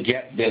actually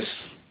get this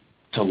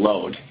to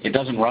load. It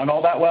doesn't run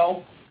all that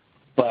well,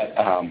 but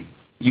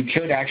you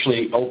could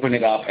actually open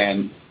it up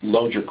and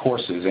load your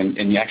courses and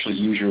you actually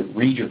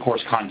read your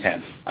course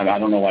content. I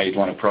don't know why you'd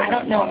want to program it. I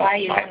don't know why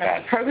you'd want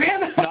to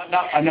program it. No.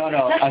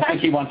 I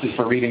think he wants it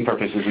for reading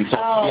purposes and so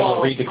be able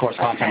to read the course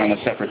content on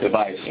a separate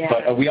device. Yeah.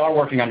 But we are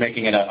working on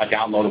making it a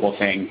downloadable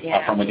thing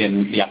from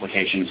within the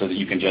application so that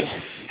you can just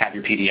have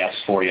your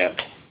PDFs for you.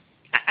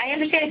 I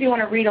understand if you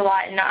want to read a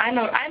lot, and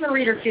I'm a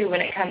reader too when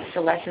it comes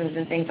to lessons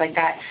and things like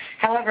that.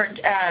 However,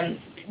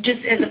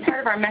 just as a part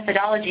of our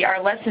methodology, our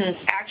lessons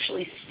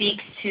actually speak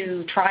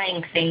to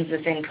trying things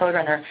within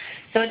CodeRunner.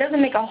 So it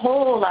doesn't make a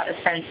whole lot of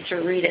sense to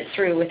read it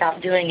through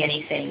without doing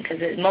anything, because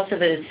most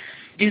of it is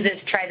do this,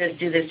 try this,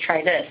 do this,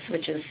 try this,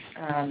 which is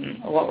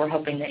what we're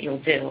hoping that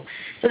you'll do.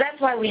 So that's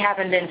why we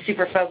haven't been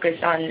super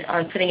focused on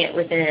putting it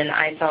within an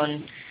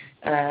iPhone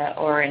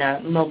or in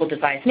a mobile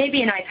device.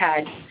 Maybe an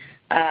iPad,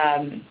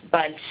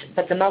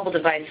 but the mobile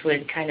device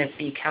would kind of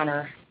be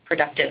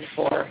counterproductive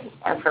for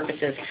our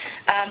purposes.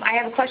 I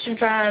have a question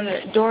from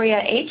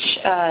Doria H.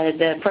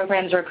 The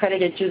programs are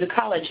accredited through the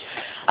college.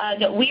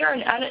 We are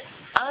an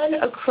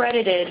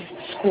unaccredited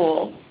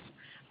school.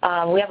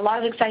 We have a lot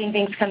of exciting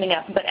things coming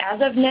up, but as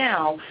of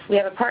now, we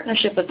have a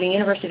partnership with the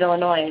University of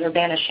Illinois at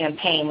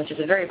Urbana-Champaign, which is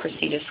a very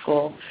prestigious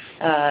school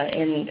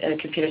in the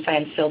computer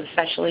science field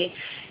especially,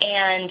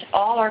 and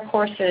all our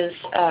courses,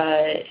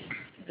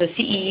 the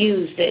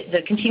CEUs,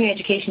 the continuing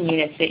education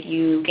units that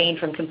you gain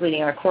from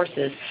completing our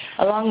courses,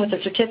 along with the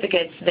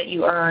certificates that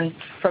you earn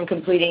from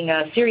completing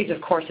a series of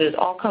courses,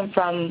 all come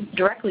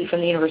directly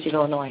from the University of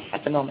Illinois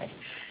at the moment.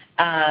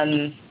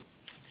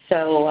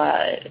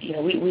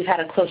 We've had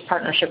a close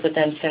partnership with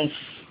them since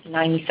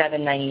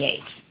 97, 98.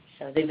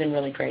 So they've been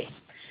really great.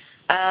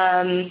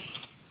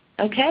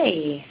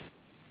 Okay.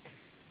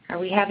 Are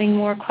we having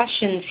more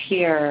questions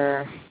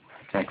here?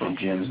 Technical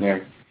Jim's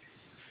there.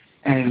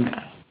 And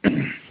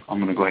I'm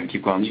going to go ahead and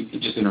keep going. You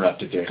just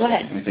interrupted there. Go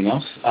ahead. Anything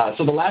else?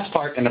 So the last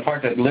part, and the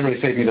part that literally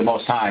saved me the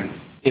most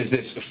time, is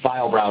this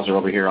file browser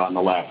over here on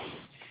the left.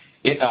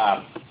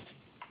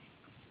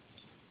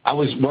 I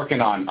was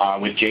working on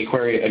with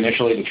jQuery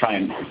initially to try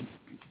and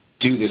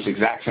do this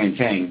exact same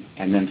thing,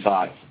 and then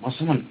thought, well,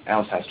 someone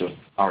else has to have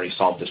already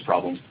solved this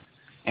problem.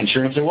 And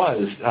sure enough, there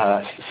was.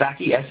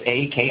 Saki,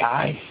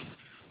 S-A-K-I,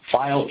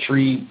 file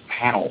tree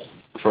panel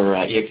for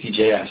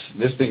EXE.js.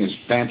 This thing is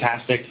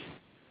fantastic.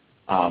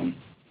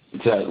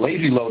 It's a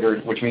lazy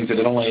loader, which means that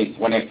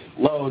when it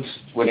loads,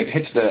 when it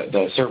hits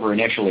the server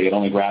initially, it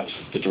only grabs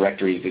the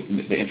directory,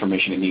 the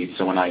information it needs.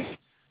 So when I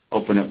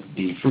open up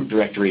the fruit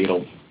directory,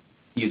 it'll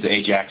use the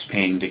AJAX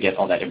ping to get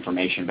all that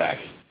information back.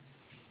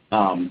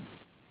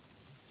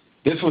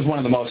 This was one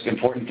of the most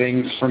important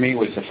things for me,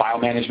 was the file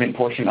management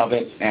portion of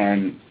it,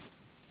 and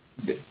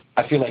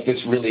I feel like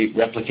this really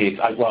replicates.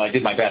 I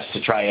did my best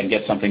to try and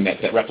get something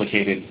that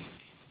replicated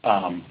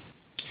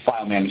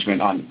file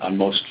management on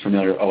most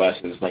familiar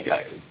OSs.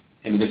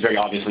 And this very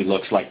obviously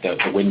looks like the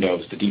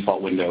Windows, the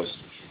default Windows,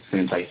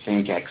 since I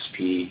think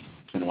XP.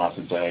 It's been a while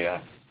since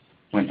I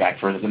went back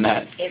further than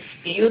that. It's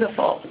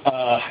beautiful.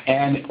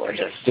 And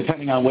gorgeous.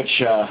 Depending on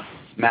which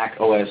Mac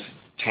OS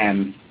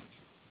 10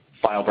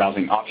 file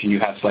browsing option you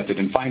have selected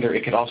in Finder,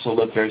 it could also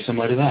look very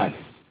similar to that.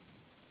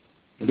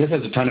 This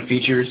has a ton of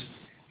features.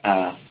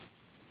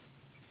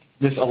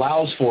 This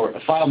allows for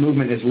file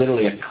movement is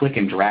literally a click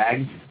and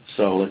drag.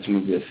 So let's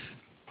move this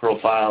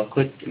profile,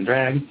 click and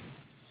drag.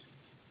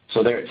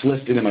 So there it's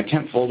listed in my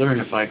temp folder,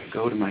 and if I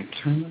go to my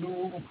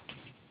terminal,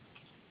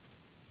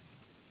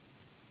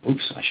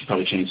 oops, I should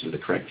probably change to the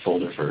correct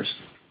folder first.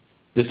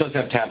 This does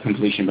have tab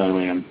completion, by the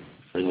way,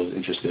 for those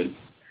interested.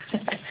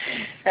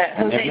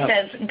 Jose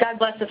says, God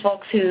bless the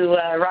folks who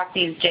rock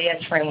these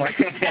JS frameworks.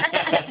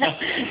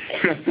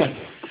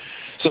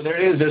 So there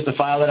it is. There's the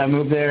file that I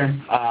moved there.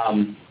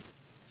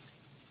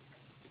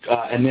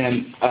 And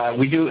then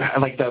we do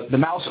like the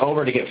mouse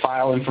over to get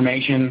file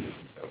information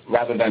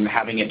rather than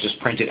having it just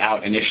printed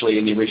out initially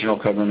in the original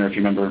CodeRunner, if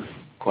you remember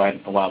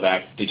quite a while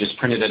back. They just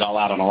printed it all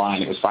out on a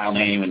line. It was file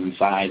name and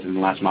size and the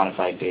last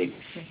modified date.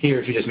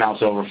 Here, if you just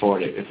mouse over for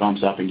it, it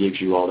bumps up and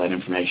gives you all that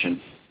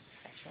information.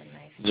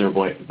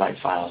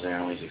 0-byte files there,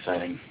 always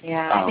exciting.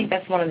 Yeah, I think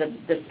that's one of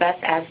the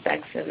best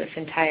aspects of this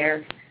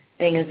entire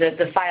thing is that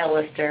the file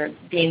lister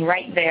being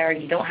right there.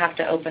 You don't have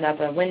to open up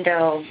a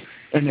window.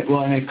 And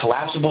it's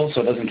collapsible,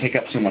 so it doesn't take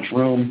up too much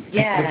room.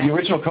 Yeah. With the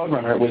original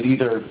CodeRunner, it was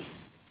either,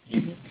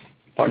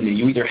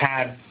 you either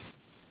had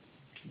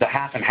the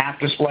half and half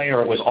display,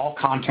 or it was all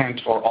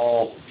content or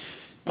all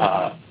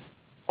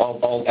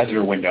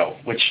editor window,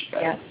 which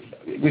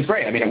it was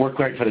great. I mean, it worked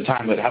great for the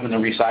time, but having the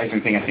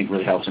resizing thing, I think,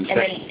 really helps. And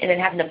then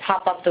having to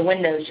pop up the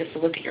windows just to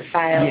look at your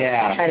file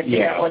and try to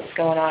figure out what's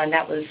going on,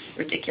 that was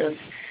ridiculous.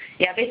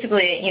 Yeah,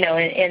 basically,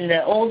 in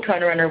the old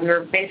CodeRunner, we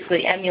were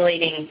basically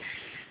emulating,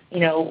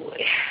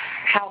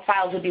 how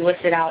files would be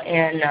listed out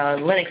in a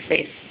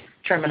Linux-based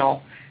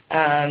terminal,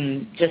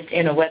 just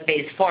in a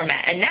web-based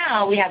format. And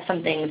now we have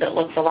something that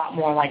looks a lot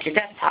more like your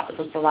desktop. It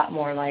looks a lot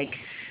more like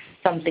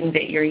something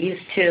that you're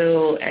used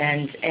to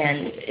and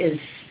is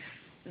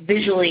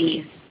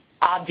visually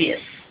obvious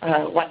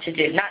what to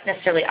do. Not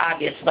necessarily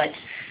obvious, but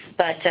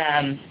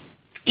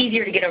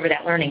easier to get over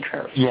that learning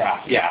curve.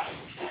 Yeah.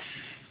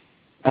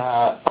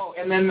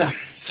 And then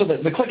so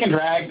the click and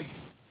drag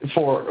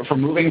for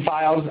moving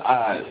files.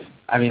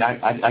 I mean,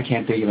 I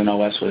can't think of an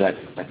OS where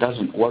that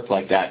doesn't work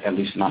like that. At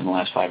least not in the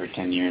last 5 or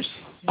 10 years.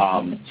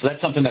 So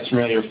that's something that's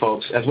familiar,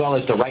 folks. As well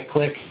as the right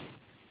click.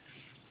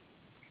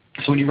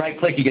 So when you right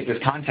click, you get this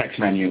context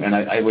menu, and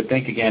I would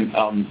think again.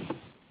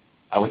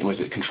 Was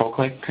it control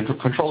click?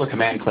 Control or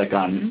command click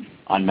on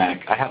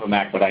Mac? I have a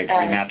Mac, but I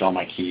remapped all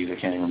my keys. I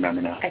can't even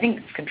remember now. I think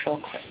it's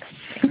control click.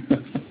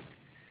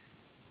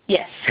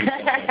 Yes.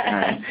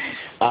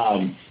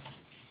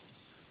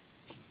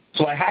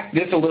 So I hacked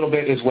this a little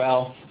bit as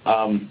well.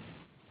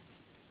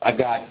 I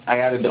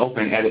added the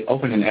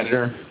open in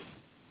editor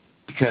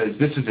because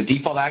this is the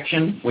default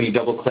action when you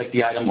double click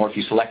the item or if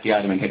you select the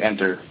item and hit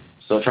enter.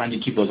 So trying to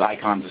keep those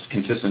icons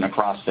consistent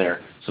across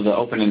there. So the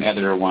open in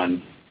editor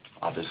one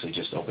obviously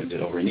just opens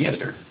it over in the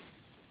editor.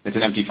 It's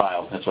an empty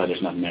file. That's why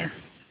there's nothing there.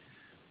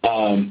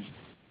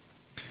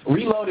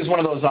 Reload is one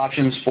of those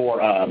options for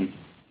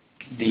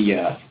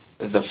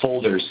the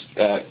folders.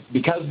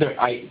 Because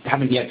I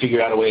haven't yet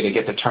figured out a way to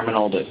get the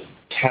terminal to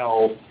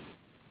tell,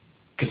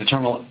 because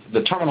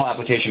the terminal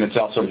application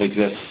itself sort of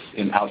exists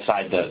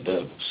outside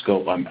the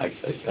scope of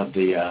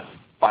the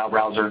file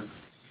browser.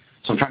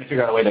 So I'm trying to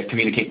figure out a way to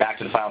communicate back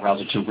to the file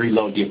browser to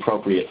reload the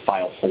appropriate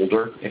file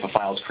folder if a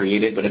file is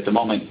created. But at the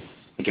moment,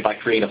 like if I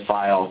create a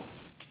file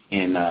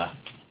in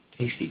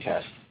Tasty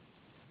Test,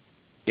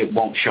 it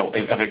won't show.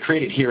 If I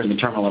create it here in the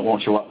terminal, it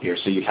won't show up here.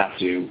 So you'd have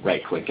to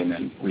right-click and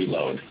then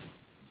reload,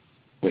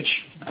 which,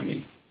 I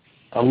mean,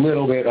 a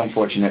little bit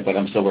unfortunate, but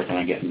I'm still working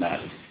on getting that.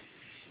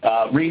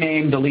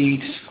 Rename,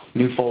 delete,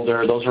 new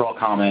folder, those are all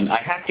common. I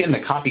hacked in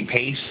the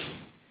copy-paste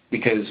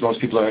because most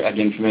people are,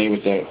 again, familiar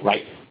with the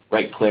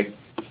right-click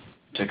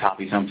to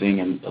copy something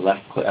and the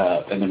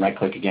and then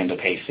right-click again to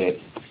paste it.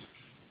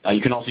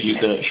 You can also use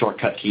the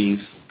shortcut keys,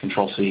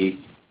 Control-C.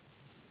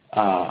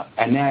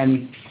 And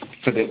then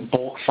for the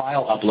bulk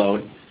file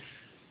upload,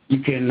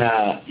 you can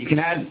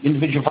add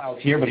individual files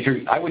here, but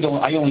I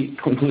only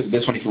include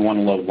this one if you want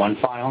to load one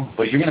file.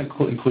 But if you're going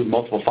to include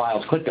multiple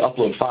files, click the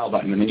Upload File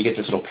button, and then you get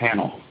this little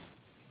panel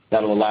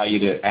that'll allow you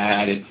to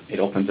add it. It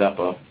opens up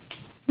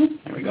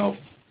there we go.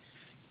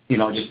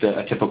 Just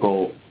a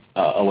typical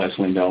OS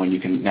window, and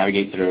you can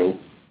navigate through.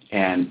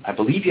 And I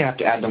believe you have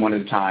to add them one at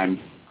a time.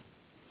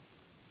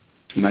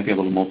 You might be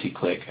able to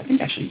multi-click. I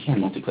think actually you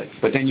can multi-click.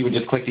 But then you would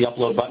just click the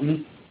Upload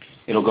button.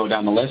 It'll go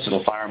down the list.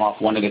 It'll fire them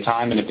off one at a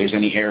time, and if there's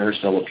any errors,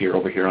 they'll appear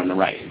over here on the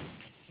right.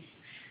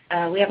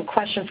 We have a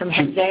question from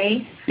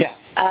Jose.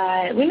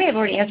 Yeah. We may have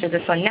already answered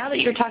this one. Now that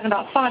you're talking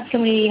about fonts,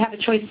 can we have a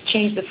choice to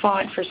change the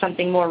font for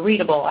something more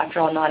readable?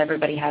 After all, not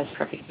everybody has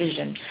perfect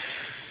vision.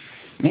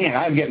 Man,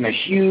 I'm getting a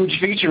huge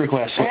feature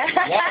request.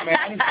 Yeah,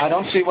 man. I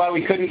don't see why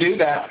we couldn't do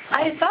that.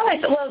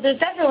 Well, there's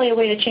definitely a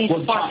way to change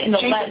the font in the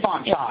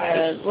font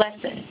size.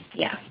 lesson.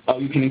 Yeah. Oh,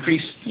 you can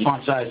increase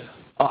font size.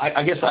 Oh,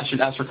 I guess I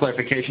should ask for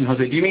clarification,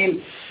 Jose. Do you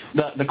mean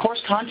the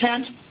course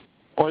content,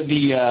 or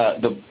the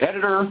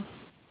editor,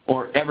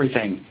 or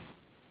everything?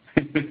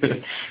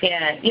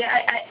 Yeah.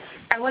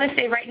 I want to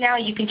say right now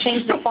you can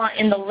change the font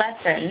in the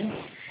lesson,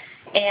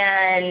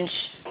 and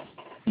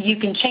you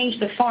can change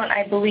the font,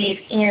 I believe,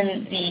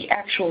 in the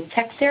actual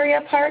text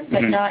area part,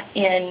 but not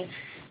in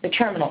the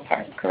terminal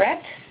part,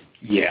 correct?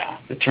 Yeah,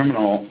 the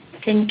terminal.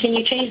 Can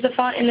you change the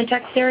font in the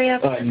text area?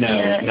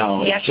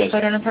 No. The actual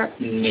CodeRunner part?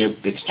 Nope,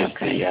 it's just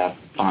the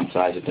font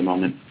size at the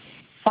moment.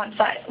 font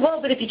size.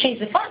 Well, but if you change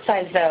the font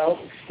size, though,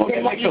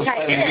 then what you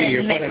type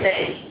in makes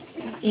it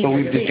easier. So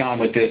we've just gone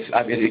with this.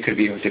 I mean, it could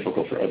be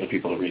difficult for other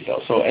people to read,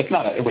 though. So it's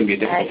not. It wouldn't be a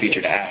difficult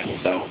feature to add.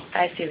 So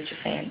I see what you're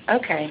saying.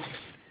 Okay.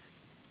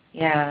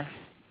 Yeah.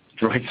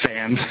 Droid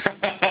fans.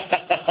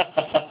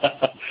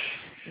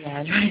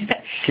 Yeah.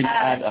 Can you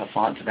add a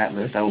font to that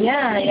list?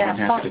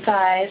 Yeah. Font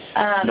size.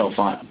 No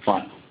font.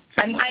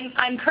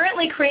 I'm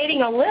currently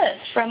creating a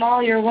list from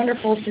all your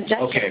wonderful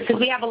suggestions because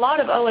we have a lot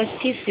of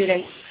OST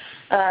students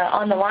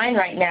on the line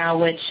right now,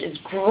 which is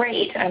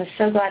great. I'm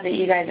so glad that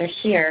you guys are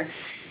here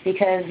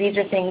because these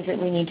are things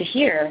that we need to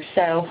hear.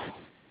 So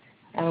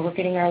we're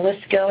getting our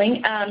list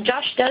going.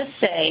 Josh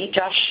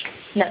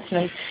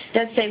Nutzman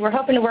does say, we're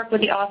hoping to work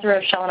with the author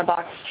of Shell in a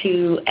Box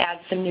to add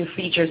some new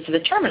features to the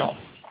terminal.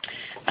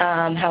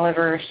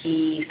 However,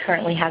 he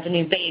currently has a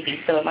new baby,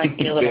 so it might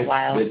be a little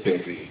while. Bit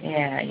busy.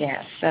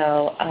 Yeah.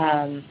 So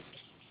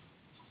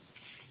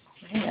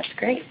that's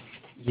great.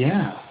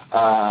 Yeah.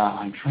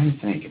 I'm trying to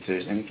think if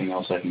there's anything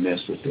else I've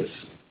missed with this.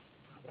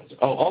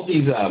 Oh, all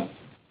these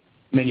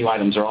menu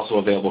items are also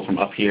available from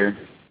up here.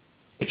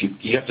 If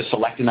you have to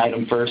select an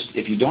item first.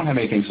 If you don't have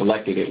anything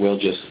selected, it will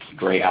just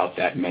gray out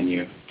that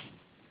menu.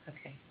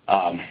 Okay.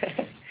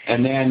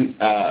 And then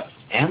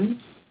M.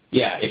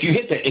 Yeah, if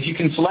you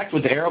can select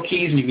with the arrow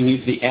keys and you can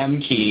use the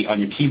M key on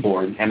your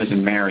keyboard, M as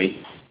in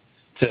Mary,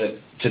 to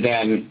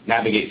then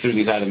navigate through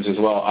these items as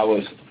well. I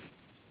was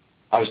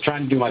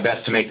trying to do my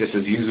best to make this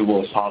as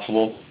usable as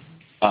possible.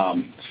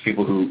 For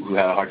people who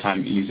have a hard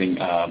time using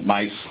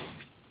mice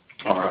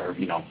or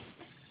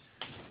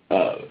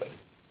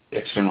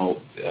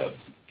external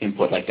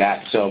input like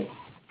that. So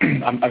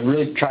I've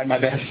really tried my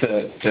best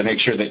to make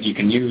sure that you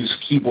can use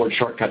keyboard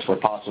shortcuts where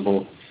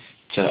possible.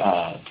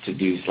 To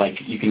do, like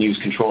you can use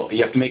Control.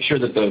 You have to make sure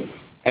that the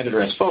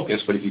editor has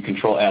focus, but if you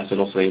Control S,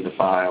 it'll save the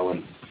file.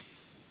 And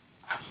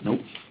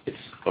nope, it's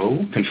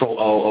O. Control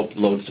O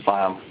loads the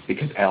file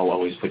because L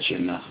always puts you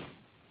in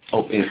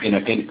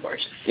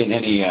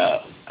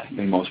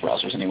in most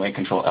browsers anyway.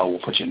 Control L will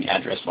put you in the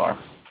address bar.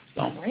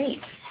 So. Great.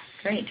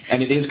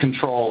 And it is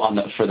Control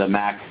for the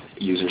Mac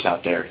users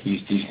out there. You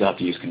still have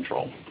to use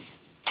Control.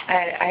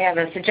 I have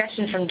a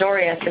suggestion from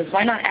Doria. It says,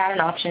 why not add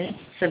an option,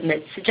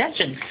 submit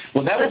suggestions?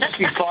 Well, that would just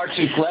be far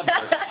too clever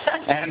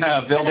and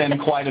build in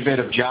quite a bit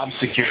of job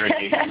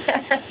security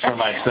for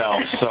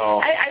myself.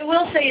 So I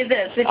will say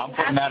this. I'm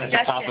putting that at the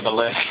top of the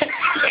list.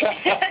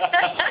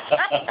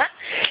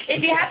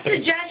 If you have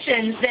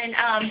suggestions, then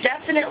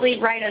definitely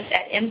write us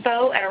at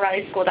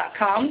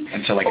info@o'ReillySchool.com.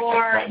 Until I get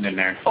that button in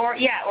there.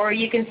 Or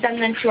you can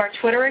send them to our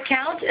Twitter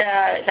account.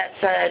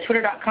 That's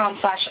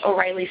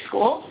twitter.com/O'Reilly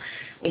School.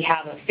 We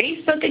have a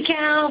Facebook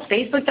account,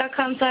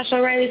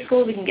 facebook.com/O'Reilly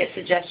School. We can get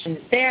suggestions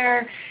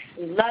there.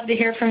 We'd love to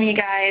hear from you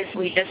guys.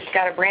 We just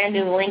got a brand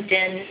new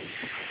LinkedIn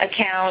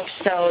account,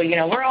 so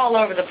we're all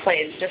over the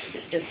place.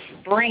 Just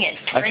bring it.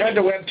 I tried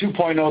to Web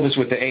 2.0 this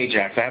with the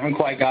Ajax. I haven't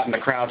quite gotten the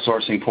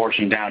crowdsourcing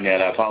portion down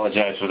yet. I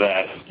apologize for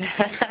that.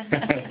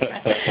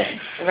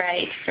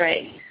 Right.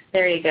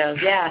 There you go.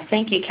 Yeah,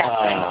 thank you,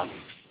 Catherine.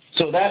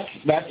 So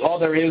that's all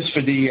there is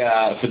for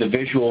the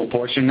visual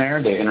portion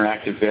there, the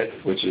interactive bit,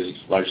 which is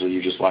largely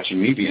you just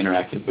watching me be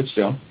interactive, but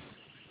still.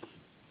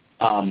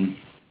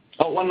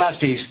 One last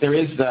piece. There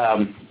is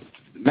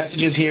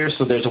messages here,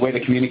 so there's a way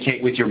to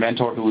communicate with your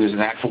mentor who is an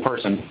actual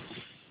person.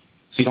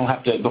 So you don't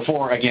have to,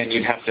 before, again,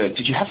 did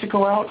you have to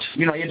go out?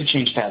 You had to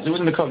change tabs. It was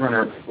in the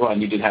CodeRunner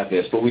one, you did have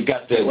this, but we've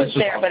got the... It was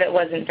there, but it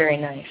wasn't very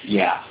nice.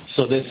 Yeah.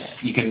 So this,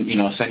 you can,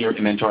 send your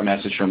mentor a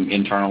message from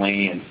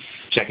internally and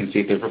check and see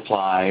if they've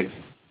replied.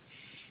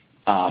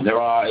 There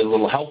are a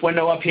little help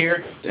window up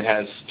here. It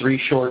has 3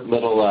 short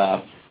little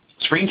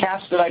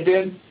screencasts that I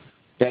did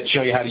that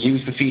show you how to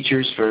use the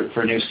features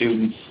for new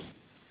students,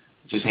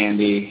 which is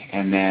handy.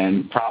 And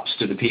then props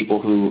to the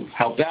people who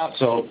helped out.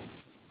 So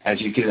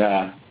as you could,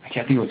 I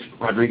can't think it was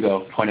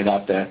Rodrigo pointed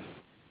out that,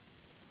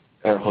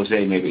 or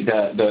Jose maybe,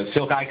 the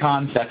silk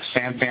icons, that's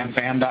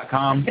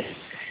famfamfam.com.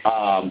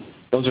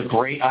 Those are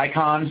great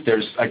icons.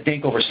 There's, I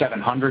think, over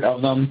 700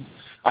 of them.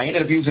 I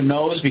ended up using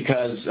those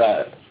because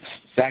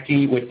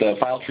Zaki with the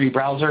file tree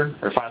browser,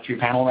 or file tree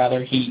panel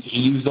rather, he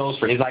used those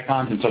for his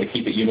icons, and so to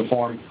keep it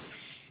uniform,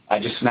 I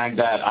just snagged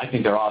that. I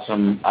think they're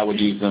awesome. I would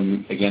use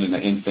them again in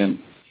an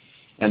instant.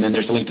 And then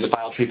there's a link to the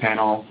file tree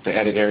panel, the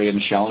edit area, and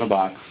the shell in a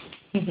box.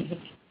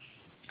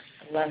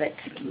 Love it.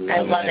 I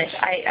love it.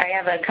 I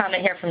have a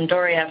comment here from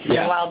Doria from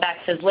a while back.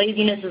 It says,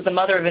 laziness is the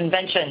mother of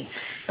invention.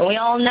 And we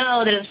all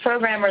know that as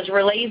programmers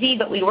we're lazy,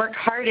 but we work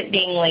hard at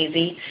being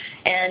lazy.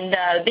 And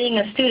being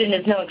a student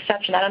is no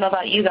exception. I don't know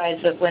about you guys,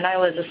 but when I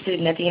was a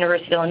student at the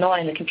University of Illinois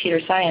in the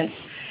computer science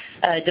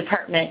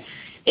department,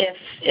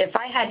 if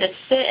I had to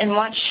sit and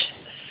watch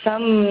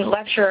some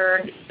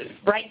lecturer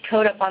write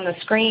code up on the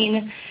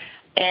screen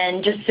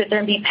and just sit there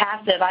and be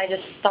passive, I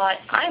just thought,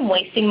 I'm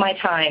wasting my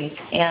time.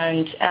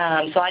 And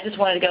so I just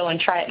wanted to go and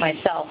try it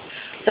myself.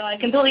 So I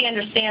completely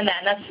understand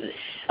that. And that's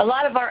a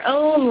lot of our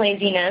own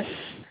laziness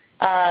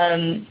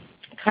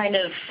kind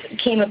of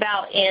came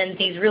about in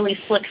these really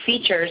slick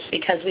features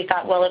because we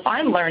thought, well, if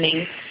I'm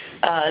learning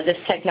this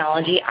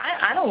technology.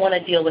 I don't want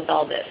to deal with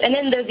all this. And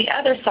then there's the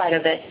other side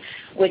of it,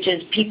 which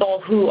is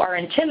people who are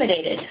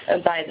intimidated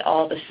by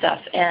all this stuff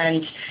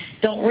and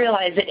don't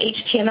realize that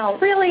HTML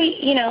really,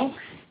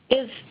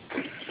 is,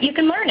 you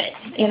can learn it,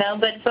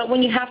 but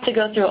when you have to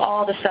go through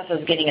all the stuff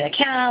of getting an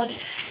account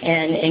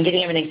and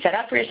getting everything set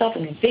up for yourself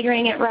and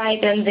configuring it right,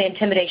 then the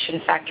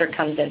intimidation factor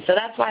comes in. So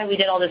that's why we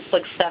did all this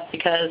slick stuff,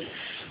 because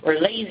we're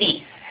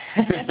lazy.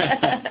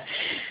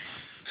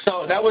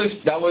 So that was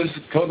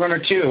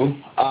CodeRunner 2.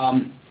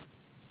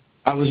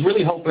 I was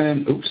really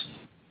hoping.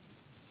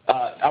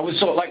 I was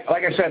so like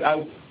I said,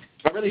 I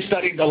really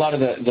studied a lot of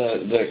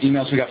the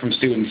emails we got from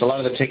students, a lot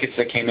of the tickets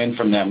that came in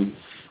from them,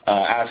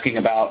 asking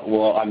about,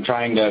 well, I'm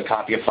trying to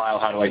copy a file.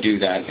 How do I do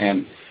that?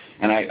 And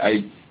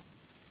I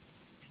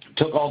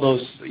took all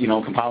those,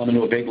 compiled them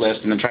into a big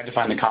list, and then tried to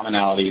find the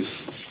commonalities,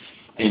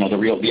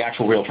 the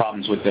actual real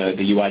problems with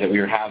the UI that we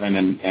were having,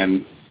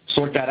 and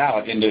sort that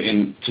out into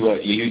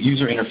a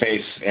user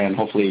interface and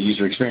hopefully a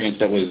user experience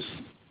that was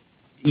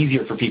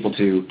easier for people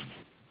to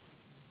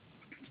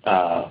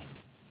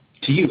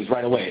use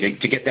right away,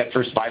 to get that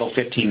first vital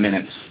 15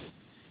 minutes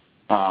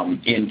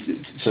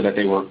in, so that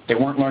they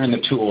weren't learning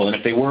the tool, and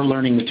if they were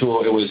learning the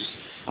tool, it was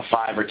a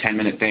 5 or 10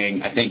 minute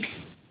thing. I think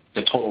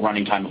the total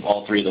running time of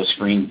all three of those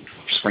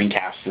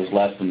screencasts is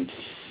less than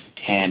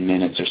 10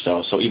 minutes or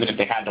so. So even if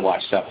they had to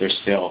watch stuff, we're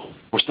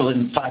still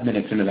in 5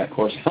 minutes into that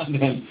course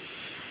content.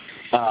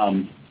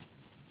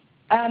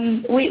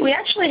 We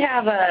actually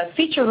have a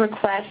feature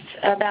request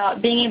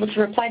about being able to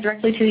reply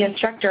directly to the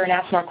instructor and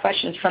ask more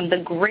questions from the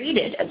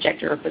graded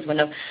objective quiz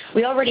window.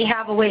 We already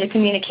have a way to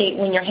communicate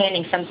when you're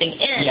handing something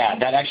in. Yeah,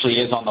 that actually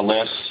is on the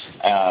list.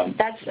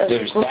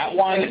 There's that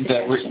one,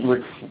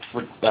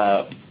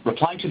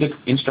 replying to the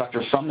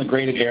instructor from the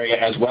graded area,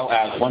 as well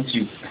as once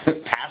you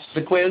pass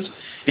the quiz,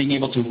 being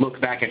able to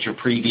look back at your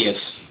previous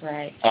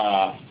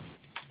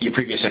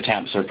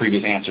attempts or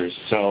previous answers.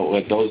 So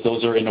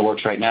those are in the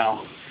works right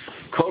now.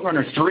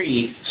 CodeRunner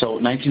 3, so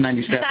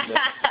 1997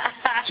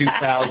 to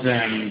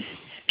 2000.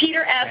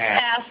 Peter F.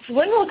 asks,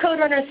 when will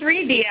CodeRunner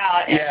 3 be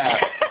out? Yeah.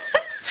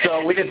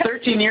 So we did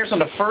 13 years on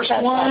the first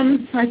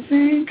one, I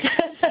think.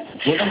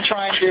 We're going to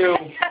try and do,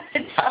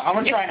 I'm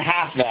going to try and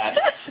half that.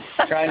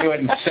 Try and do it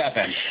in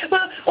 7.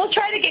 Well, we'll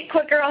try to get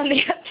quicker on the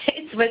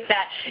updates with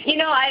that.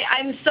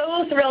 I'm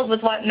so thrilled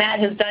with what Matt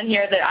has done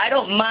here that I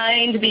don't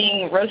mind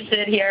being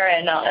roasted here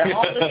and all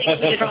the things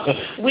we did wrong.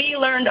 We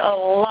learned a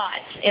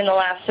lot in the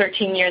last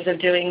 13 years of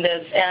doing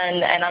this,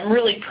 and I'm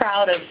really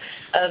proud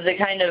of the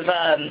kind of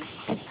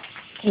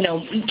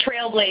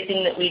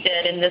trailblazing that we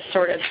did in this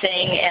sort of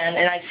thing,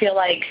 and I feel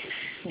like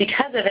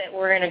because of it,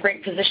 we're in a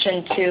great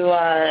position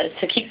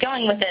to keep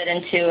going with it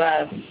and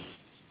to,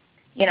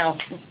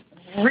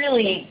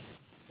 really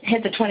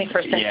hit the 21st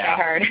century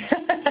hard.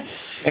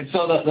 And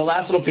so the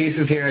last little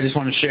pieces here, I just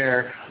want to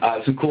share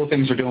some cool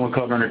things we're doing with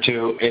CodeRunner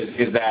 2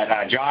 is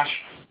that Josh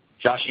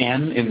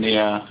N. in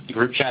the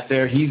group chat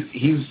there,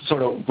 he's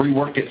sort of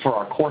reworked it for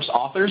our course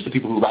authors, the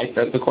people who write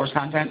the course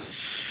content.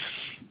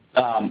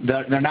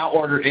 They're now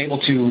able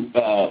to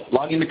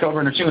log into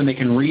CodeRunner 2, and they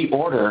can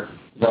reorder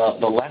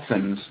the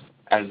lessons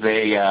as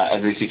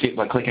they see fit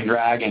by click and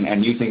drag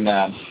and using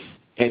the.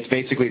 It's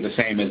basically the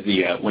same as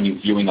when you're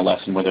viewing a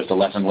lesson, where there's the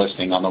lesson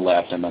listing on the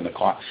left and then the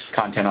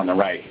content on the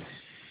right.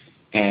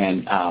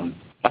 And I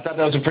thought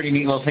that was a pretty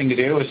neat little thing to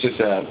do. It's just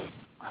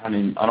I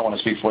don't want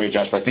to speak for you,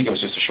 Josh, but I think it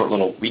was just a short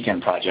little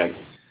weekend project.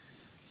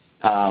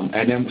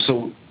 And then,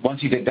 so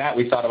once you did that,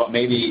 we thought about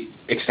maybe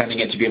extending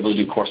it to be able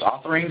to do course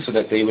authoring, so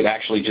that they would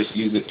actually just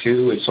use it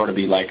too. It'd sort of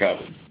be like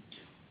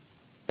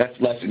that's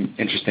less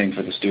interesting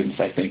for the students,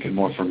 I think, and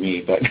more for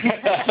me. But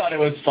I thought it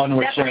was fun.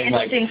 We're sharing,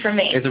 interesting for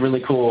me. It's a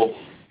really cool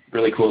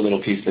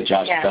little piece that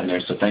Josh has done there.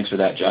 So thanks for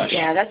that, Josh.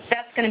 Yeah,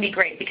 that's going to be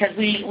great, because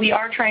we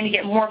are trying to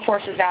get more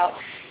courses out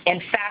and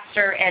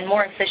faster and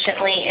more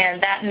efficiently,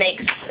 and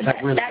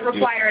that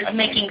requires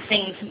making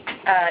things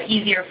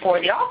easier for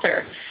the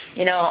author,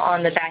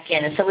 on the back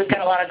end. And so we've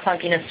got a lot of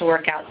clunkiness to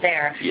work out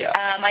there. Yeah.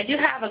 I do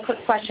have a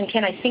quick question.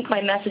 Can I sync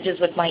my messages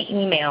with my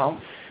email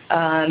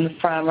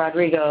from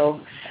Rodrigo?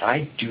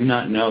 I do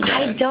not know that.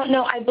 I don't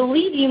know. I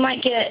believe you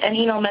might get an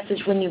email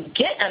message when you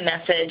get a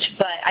message,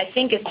 but I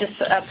think it's just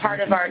a part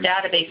of our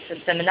database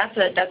system, and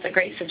that's a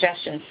great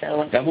suggestion.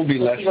 So that will be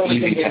less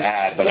easy to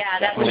add, but I'll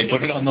definitely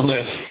put it on the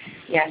list.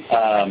 Yes,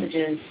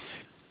 messages.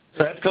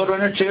 So that's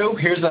CodeRunner 2.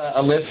 Here's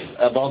a list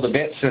of all the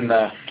bits and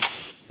the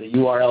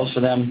URLs for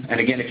them. And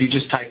again, if you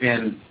just type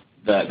in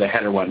the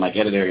header one, like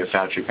edit area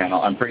Fauci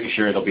panel, I'm pretty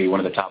sure it'll be one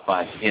of the top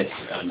 5 hits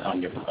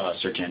on your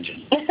search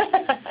engine.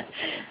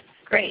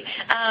 Great.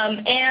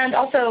 And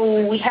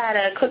also, we had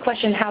a quick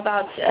question. How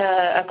about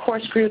a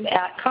course group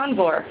at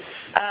Convor?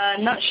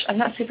 I'm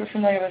not super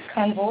familiar with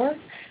Convor.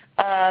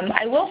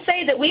 I will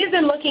say that we have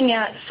been looking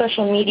at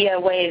social media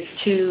ways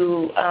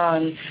to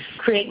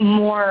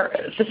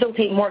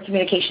facilitate more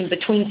communication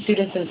between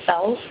students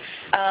themselves.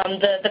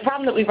 The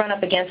problem that we run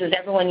up against is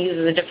everyone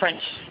uses a different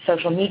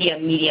social media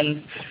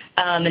medium,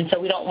 and so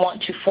we don't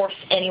want to force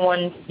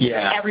everyone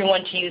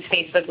to use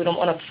Facebook. We don't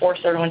want to force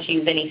everyone to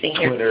use anything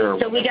here. Twitter.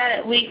 So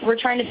we're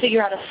trying to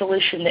figure out a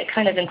solution that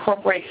kind of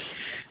incorporates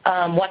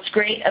what's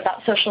great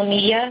about social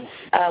media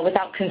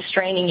without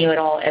constraining you at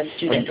all as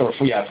students. Or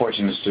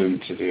forcing the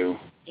student to do.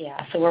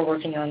 Yeah, so we're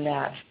working on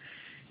that.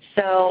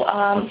 So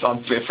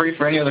I'm free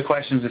for any other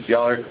questions if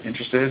y'all are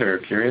interested or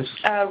curious.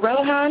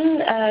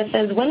 Rohan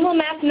says, when will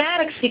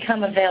mathematics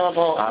become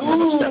available? I'm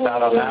going to step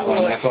out on that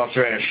one. That's off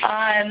trash.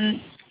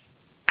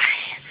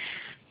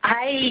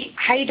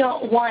 I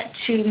don't want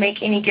to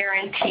make any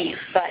guarantees,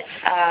 but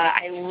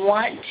I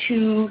want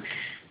to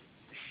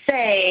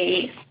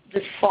say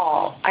this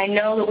fall. I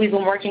know that we've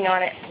been working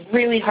on it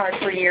really hard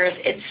for years.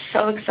 It's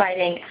so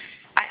exciting.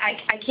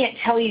 I can't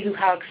tell you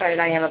how excited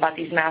I am about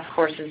these math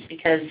courses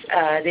because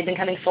they've been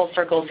coming full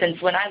circle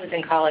since when I was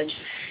in college.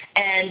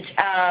 And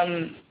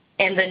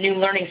the new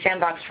learning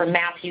sandbox for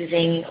math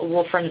using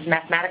Wolfram's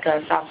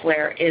Mathematica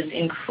software is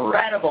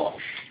incredible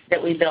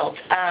that we built.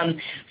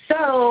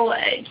 So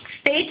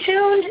stay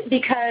tuned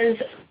because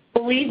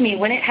believe me,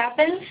 when it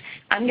happens,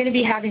 I'm going to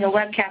be having a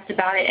webcast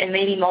about it and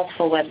maybe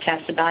multiple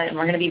webcasts about it, and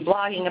we're going to be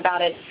blogging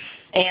about it,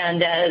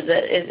 and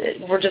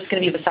we're just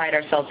going to be beside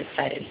ourselves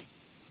excited.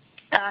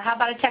 How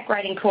about a tech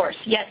writing course?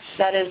 Yes,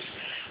 that is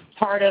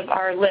part of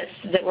our list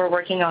that we're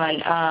working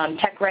on.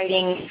 Tech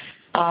writing,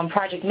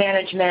 project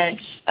management.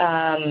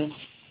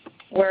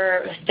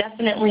 We're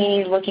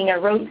definitely looking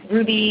at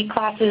Ruby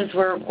classes.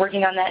 We're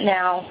working on that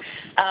now.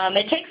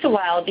 It takes a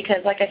while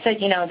because, like I said,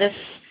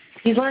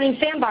 these learning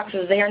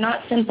sandboxes, they are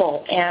not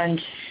simple.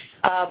 And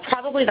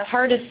probably the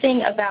hardest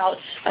thing about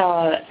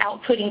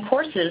outputting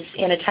courses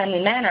in a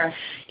timely manner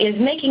is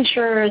making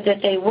sure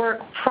that they work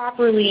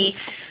properly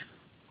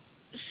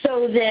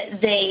so that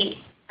they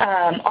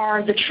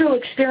are the true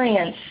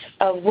experience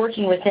of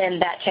working within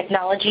that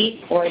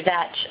technology or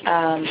that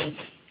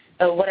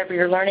whatever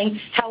you're learning.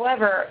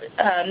 However,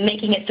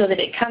 making it so that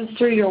it comes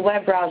through your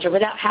web browser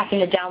without having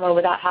to download,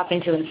 without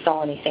having to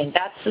install anything.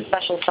 That's the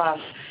special sauce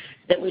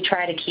that we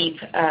try to keep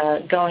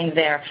going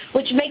there,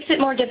 which makes it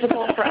more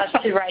difficult for us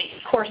to write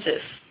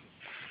courses.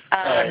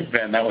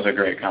 Ben, that was a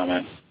great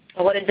comment.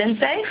 What did Ben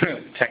say?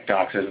 Tech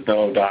docs as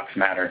though docs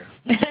matter.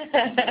 Like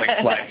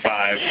flag 5.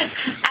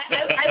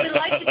 I would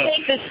like to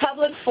take this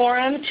public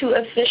forum to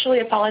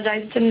officially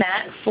apologize to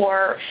Matt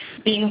for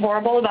being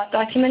horrible about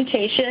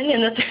documentation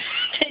in the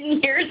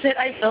 10 years that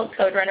I built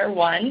CodeRunner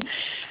 1.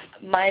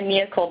 My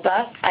mea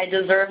culpa. I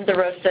deserve the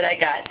roast that I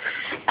got.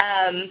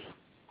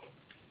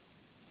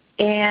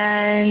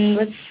 And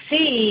let's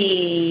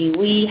see.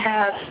 We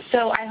have,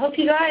 so I hope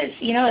you guys,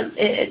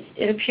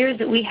 it appears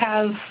that we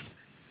have,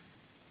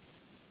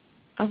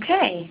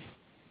 okay.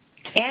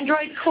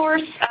 Android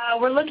course,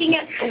 we're looking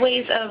at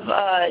ways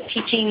of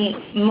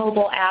teaching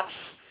mobile apps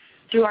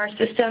through our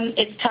system.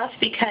 It's tough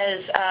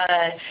because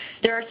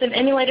there are some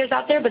emulators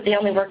out there, but they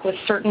only work with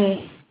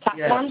certain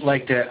platforms.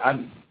 Yeah, I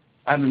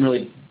haven't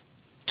really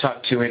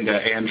tucked too into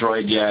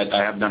Android yet.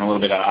 I have done a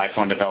little bit of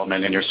iPhone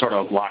development, and you're sort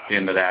of locked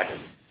into that.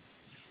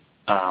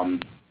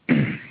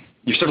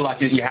 You're sort of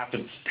locked in. You have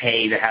to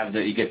pay to have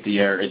you get the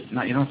you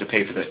don't have to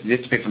pay for you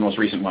have to pay for the most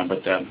recent one,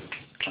 but I'm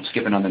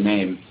skipping on the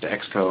name, the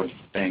Xcode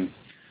thing.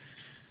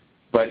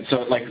 But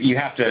so you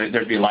have to,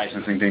 there'd be a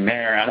licensing thing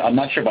there. I'm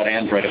not sure about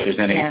Android if there's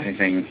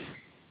anything.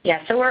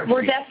 Yeah, so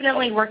we're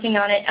definitely working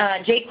on it.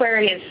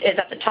 jQuery is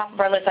at the top of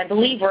our list. I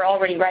believe we're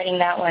already writing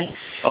that one.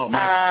 Oh,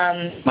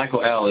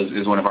 Michael L.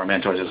 is one of our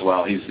mentors as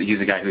well. He's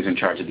the guy who's in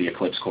charge of the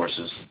Eclipse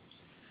courses.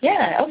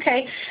 Yeah,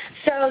 okay.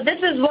 So this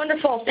is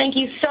wonderful. Thank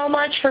you so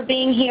much for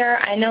being here.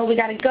 I know we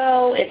got to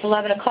go. It's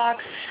 11 o'clock.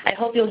 I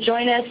hope you'll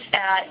join us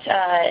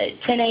at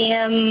 10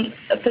 a.m.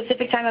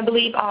 Pacific time, I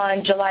believe,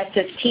 on July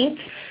 15th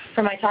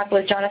for my talk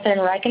with Jonathan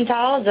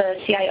Reichenthal, the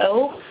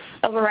CIO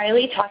of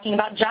O'Reilly, talking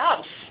about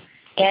jobs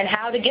and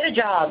how to get a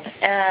job.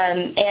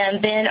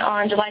 And then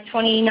on July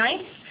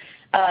 29th,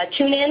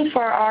 tune in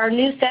for our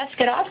news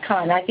desk at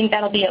OSCON. I think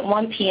that'll be at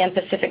 1 p.m.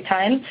 Pacific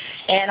time,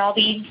 and I'll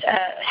be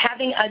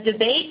having a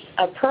debate,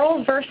 a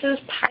Perl versus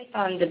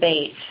Python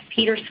debate.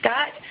 Peter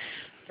Scott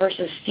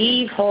versus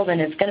Steve Holden.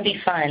 It's going to be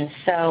fun.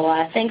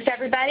 So thanks,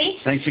 everybody.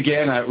 Thanks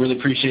again. I really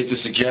appreciate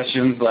the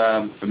suggestions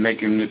for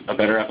making a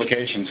better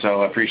application.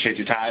 So I appreciate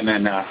your time,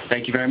 and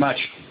thank you very much.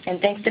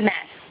 And thanks to Matt.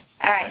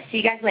 All right. See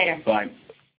you guys later. Bye.